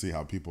funny to see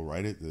how people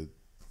write it that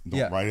don't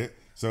Yeah. write it.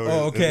 So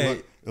Oh,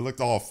 okay. it looked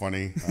all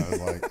funny. I was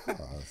like,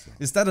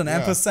 Is that an Yeah.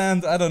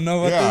 ampersand? I don't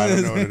know what Yeah, I it don't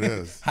is. know what it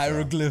is.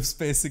 Hieroglyphs,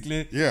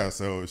 basically. yeah.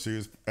 So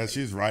as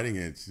she's writing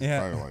it, she's Yeah.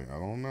 probably like, I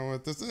don't know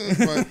what this is,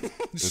 but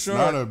it's Sure.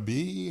 not a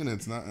B and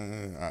it's not.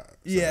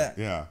 Yeah.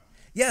 Yeah.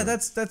 Yeah,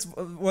 that's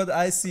what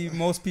I see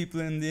most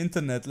people in the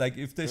internet. Like,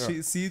 if they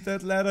Yeah. see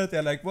that letter,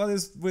 they're like, what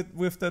is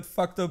with that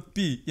fucked up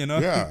B, you know?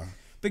 Yeah.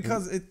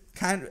 Because it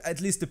kind of, at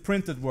least the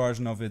printed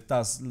version of it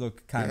does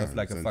look kind of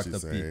like a Then fucked she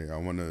up B. say, I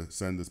want to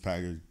send this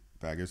package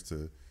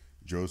to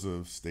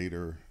Joseph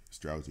Stater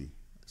Strauty.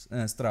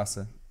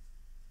 Strasse.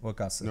 Or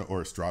Gasse. No,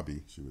 or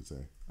Straby, she would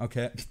say.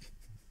 Okay.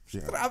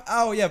 Yeah.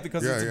 Oh, yeah,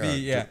 because it's a B,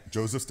 yeah.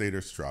 Joseph Stater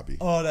Straby.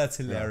 Oh, that's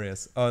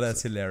hilarious. Oh,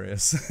 that's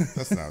hilarious.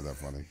 That's not that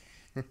funny.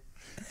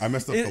 I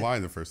messed up the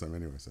line the first time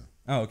anyway. So.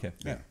 Oh, okay.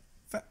 Yeah.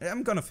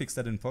 I'm gonna fix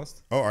that in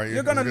post. Oh, are you?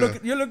 You're gonna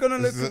look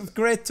This is it.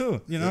 great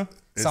too, you know?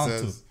 It Sound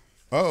says, too.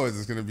 oh, is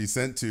this going to be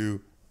sent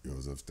to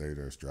Joseph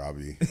Stater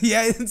Straby?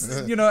 Yeah,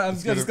 it's, you know, I'm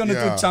just gonna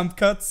do jump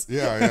cuts.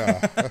 Yeah.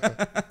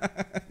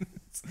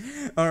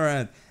 All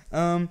right.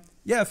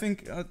 Yeah, I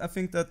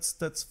think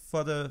that's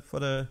for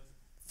the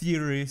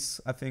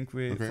theories. I think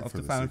we Okay, of for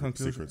the the final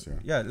conclusion.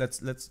 secrets, Yeah,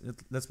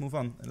 let's move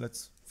on.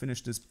 Let's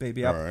finish this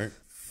baby up. All right.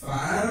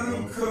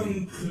 Final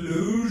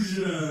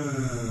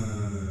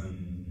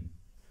conclusion.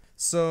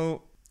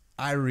 So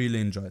I really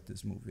enjoyed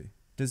this movie.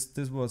 This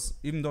was,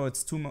 even though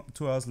it's 2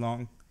 hours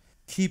long,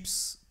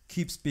 keeps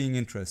being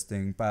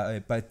interesting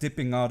by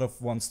dipping out of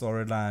one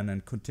storyline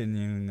and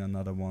continuing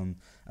another one.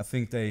 I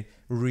think the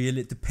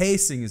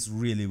pacing is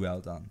really well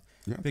done.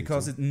 Yeah, I think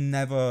because so. it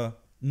never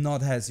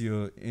not has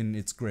you in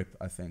its grip,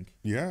 I think.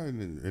 Yeah,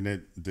 and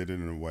it did it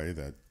in a way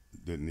that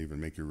didn't even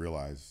make you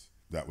realize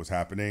that was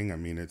happening. I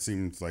mean, it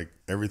seems like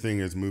everything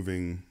is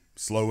moving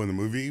slow in the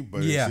movie,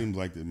 but Yeah. it seems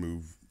like it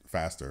moved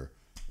faster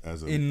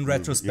as a In movie.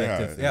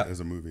 retrospective, yeah. as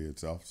a movie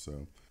itself. So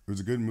it was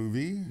a good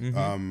movie.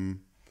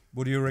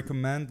 Would you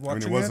recommend I watching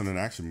mean, it wasn't an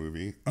action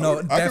movie. No,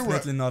 I could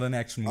definitely not an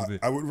action movie.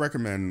 I would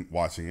recommend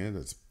watching it,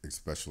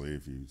 especially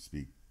if you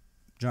speak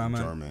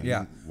German.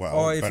 Yeah. Well,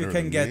 or if you better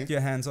can than get me.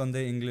 your hands on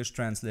the English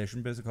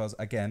translation, because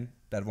again,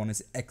 that one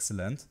is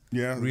excellent.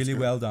 Yeah, that's really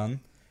good. well done.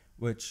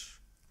 Which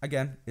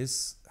again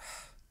is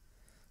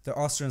the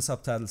Austrian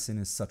subtitle scene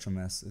is such a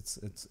mess.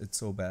 It's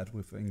so bad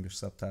with English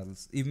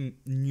subtitles. Even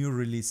new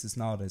releases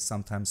nowadays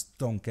sometimes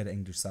don't get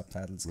English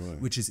subtitles, Really?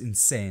 which is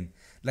insane.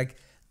 Like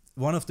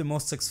one of the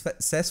most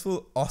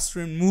successful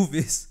Austrian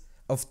movies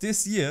of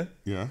this year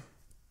Yeah.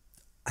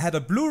 had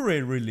a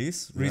Blu-ray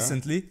release Yeah?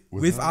 recently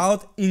Without-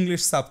 without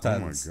English Oh my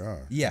subtitles. god.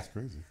 Yeah. That's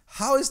crazy.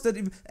 How is that?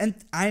 And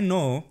I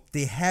know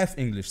they have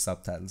English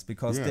subtitles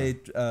because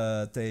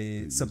Yeah.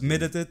 they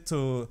submitted it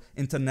to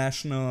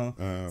international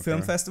Okay.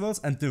 film festivals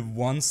and they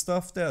won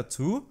stuff there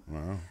too.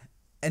 Wow.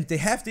 And they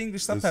have the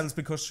English subtitles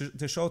because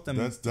they showed them.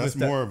 That's with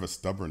more of a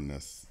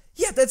stubbornness.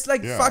 yeah, that's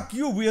like Yeah. fuck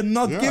you. We are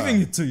not Yeah,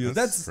 giving it to you.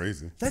 that's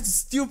crazy. That's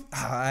stupid.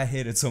 I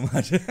hate it so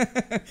much.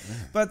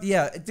 But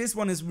yeah, this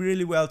one is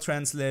really well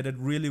translated,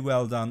 really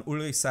well done.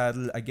 Ulrich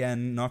Seidel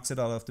again knocks it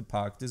out of the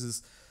park. This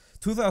is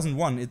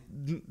 2001. It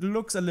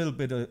looks a little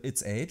bit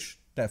its age,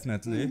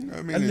 definitely,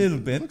 I mean, a little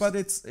it bit, looks but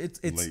it's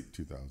late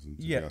 2000s,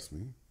 if Yeah. you ask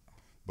me.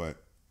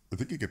 But I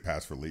think you could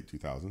pass for late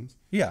 2000s.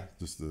 yeah.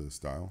 Just the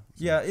style.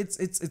 So- Yeah,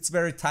 it's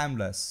very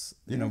timeless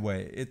in a Yeah. way.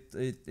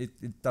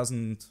 It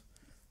doesn't.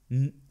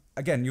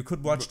 Again, you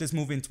could watch this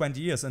movie in 20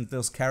 years and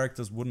those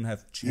characters wouldn't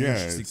have changed Yeah,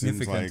 it seems like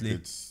significantly.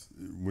 it's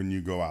when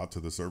you go out to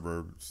the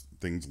suburbs,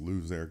 things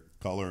lose their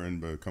color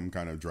and become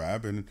kind of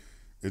drab, and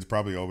it's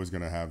probably always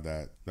going to have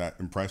that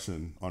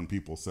impression on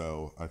people.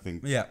 So I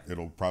think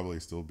it'll probably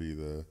still be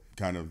the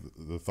kind of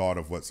the thought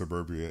of what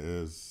suburbia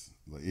is.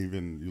 Like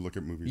even you look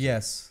at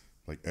movies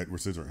like Edward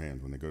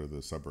Scissorhands when they go to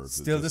the suburbs.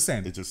 Still the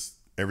same. It just,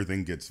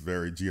 everything gets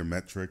very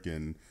geometric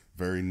and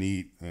very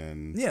neat,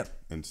 and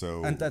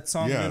that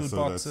song, little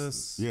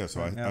boxes.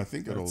 So I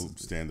think it'll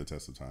stand the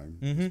test of time.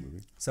 This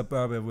movie.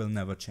 Suburbia will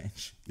never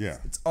change. Yeah,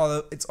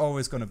 it's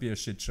always gonna be a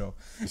shit show.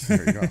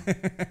 There you go.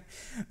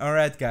 All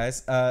right,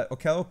 guys.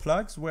 Okello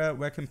plugs.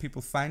 Where can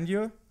people find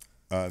you?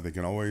 They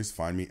can always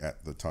find me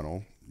at the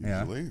Tunnel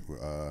usually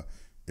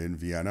in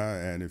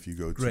Vienna, and if you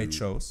go to great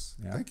shows.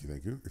 Yeah. Thank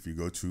you. If you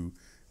go to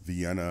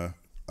Vienna,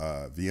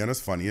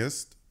 Vienna's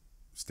Funniest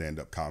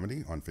Stand-Up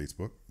Comedy on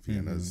Facebook.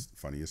 Vienna's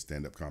Funniest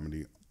Stand-Up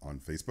Comedy on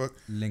Facebook.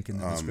 Link in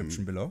the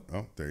description below.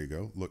 Oh, there you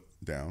go. Look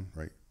down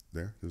right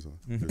there. There's a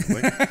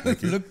link.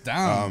 Thank you. Look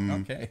down.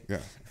 Okay. Yeah,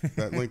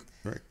 that link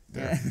right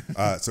there.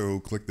 So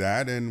click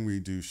that, and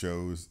we do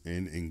shows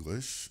in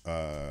English.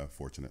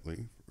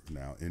 Fortunately,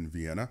 now in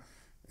Vienna,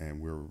 and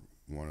we're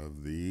one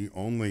of the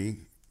only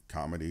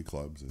comedy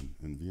clubs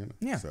in Vienna.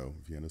 Yeah. So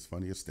Vienna's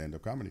Funniest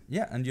Stand-Up Comedy.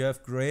 Yeah, and you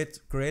have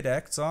great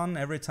acts on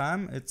every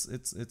time. It's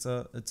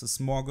a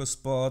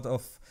smorgasbord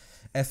of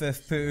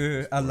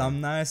FFPÖ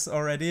alumni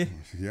already.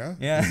 Yeah.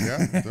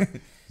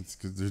 It's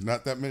because there's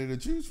not that many to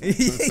choose from.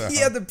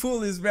 The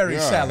pool is very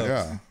shallow.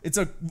 Yeah. It's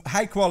a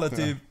high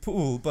quality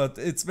pool, but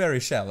it's very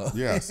shallow.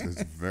 Yes,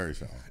 it's very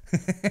shallow.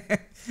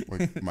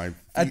 Like my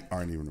feet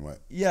aren't even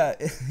wet. Yeah,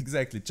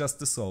 exactly. Just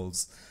the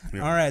soles.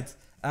 Yeah. All right.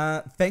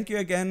 Thank you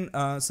again.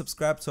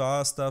 Subscribe to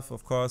our stuff,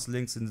 of course.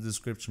 Links in the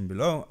description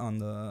below. On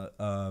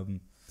the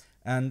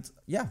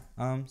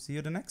see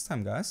you the next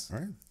time, guys. All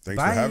right.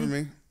 Thanks for having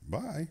me.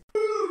 Bye.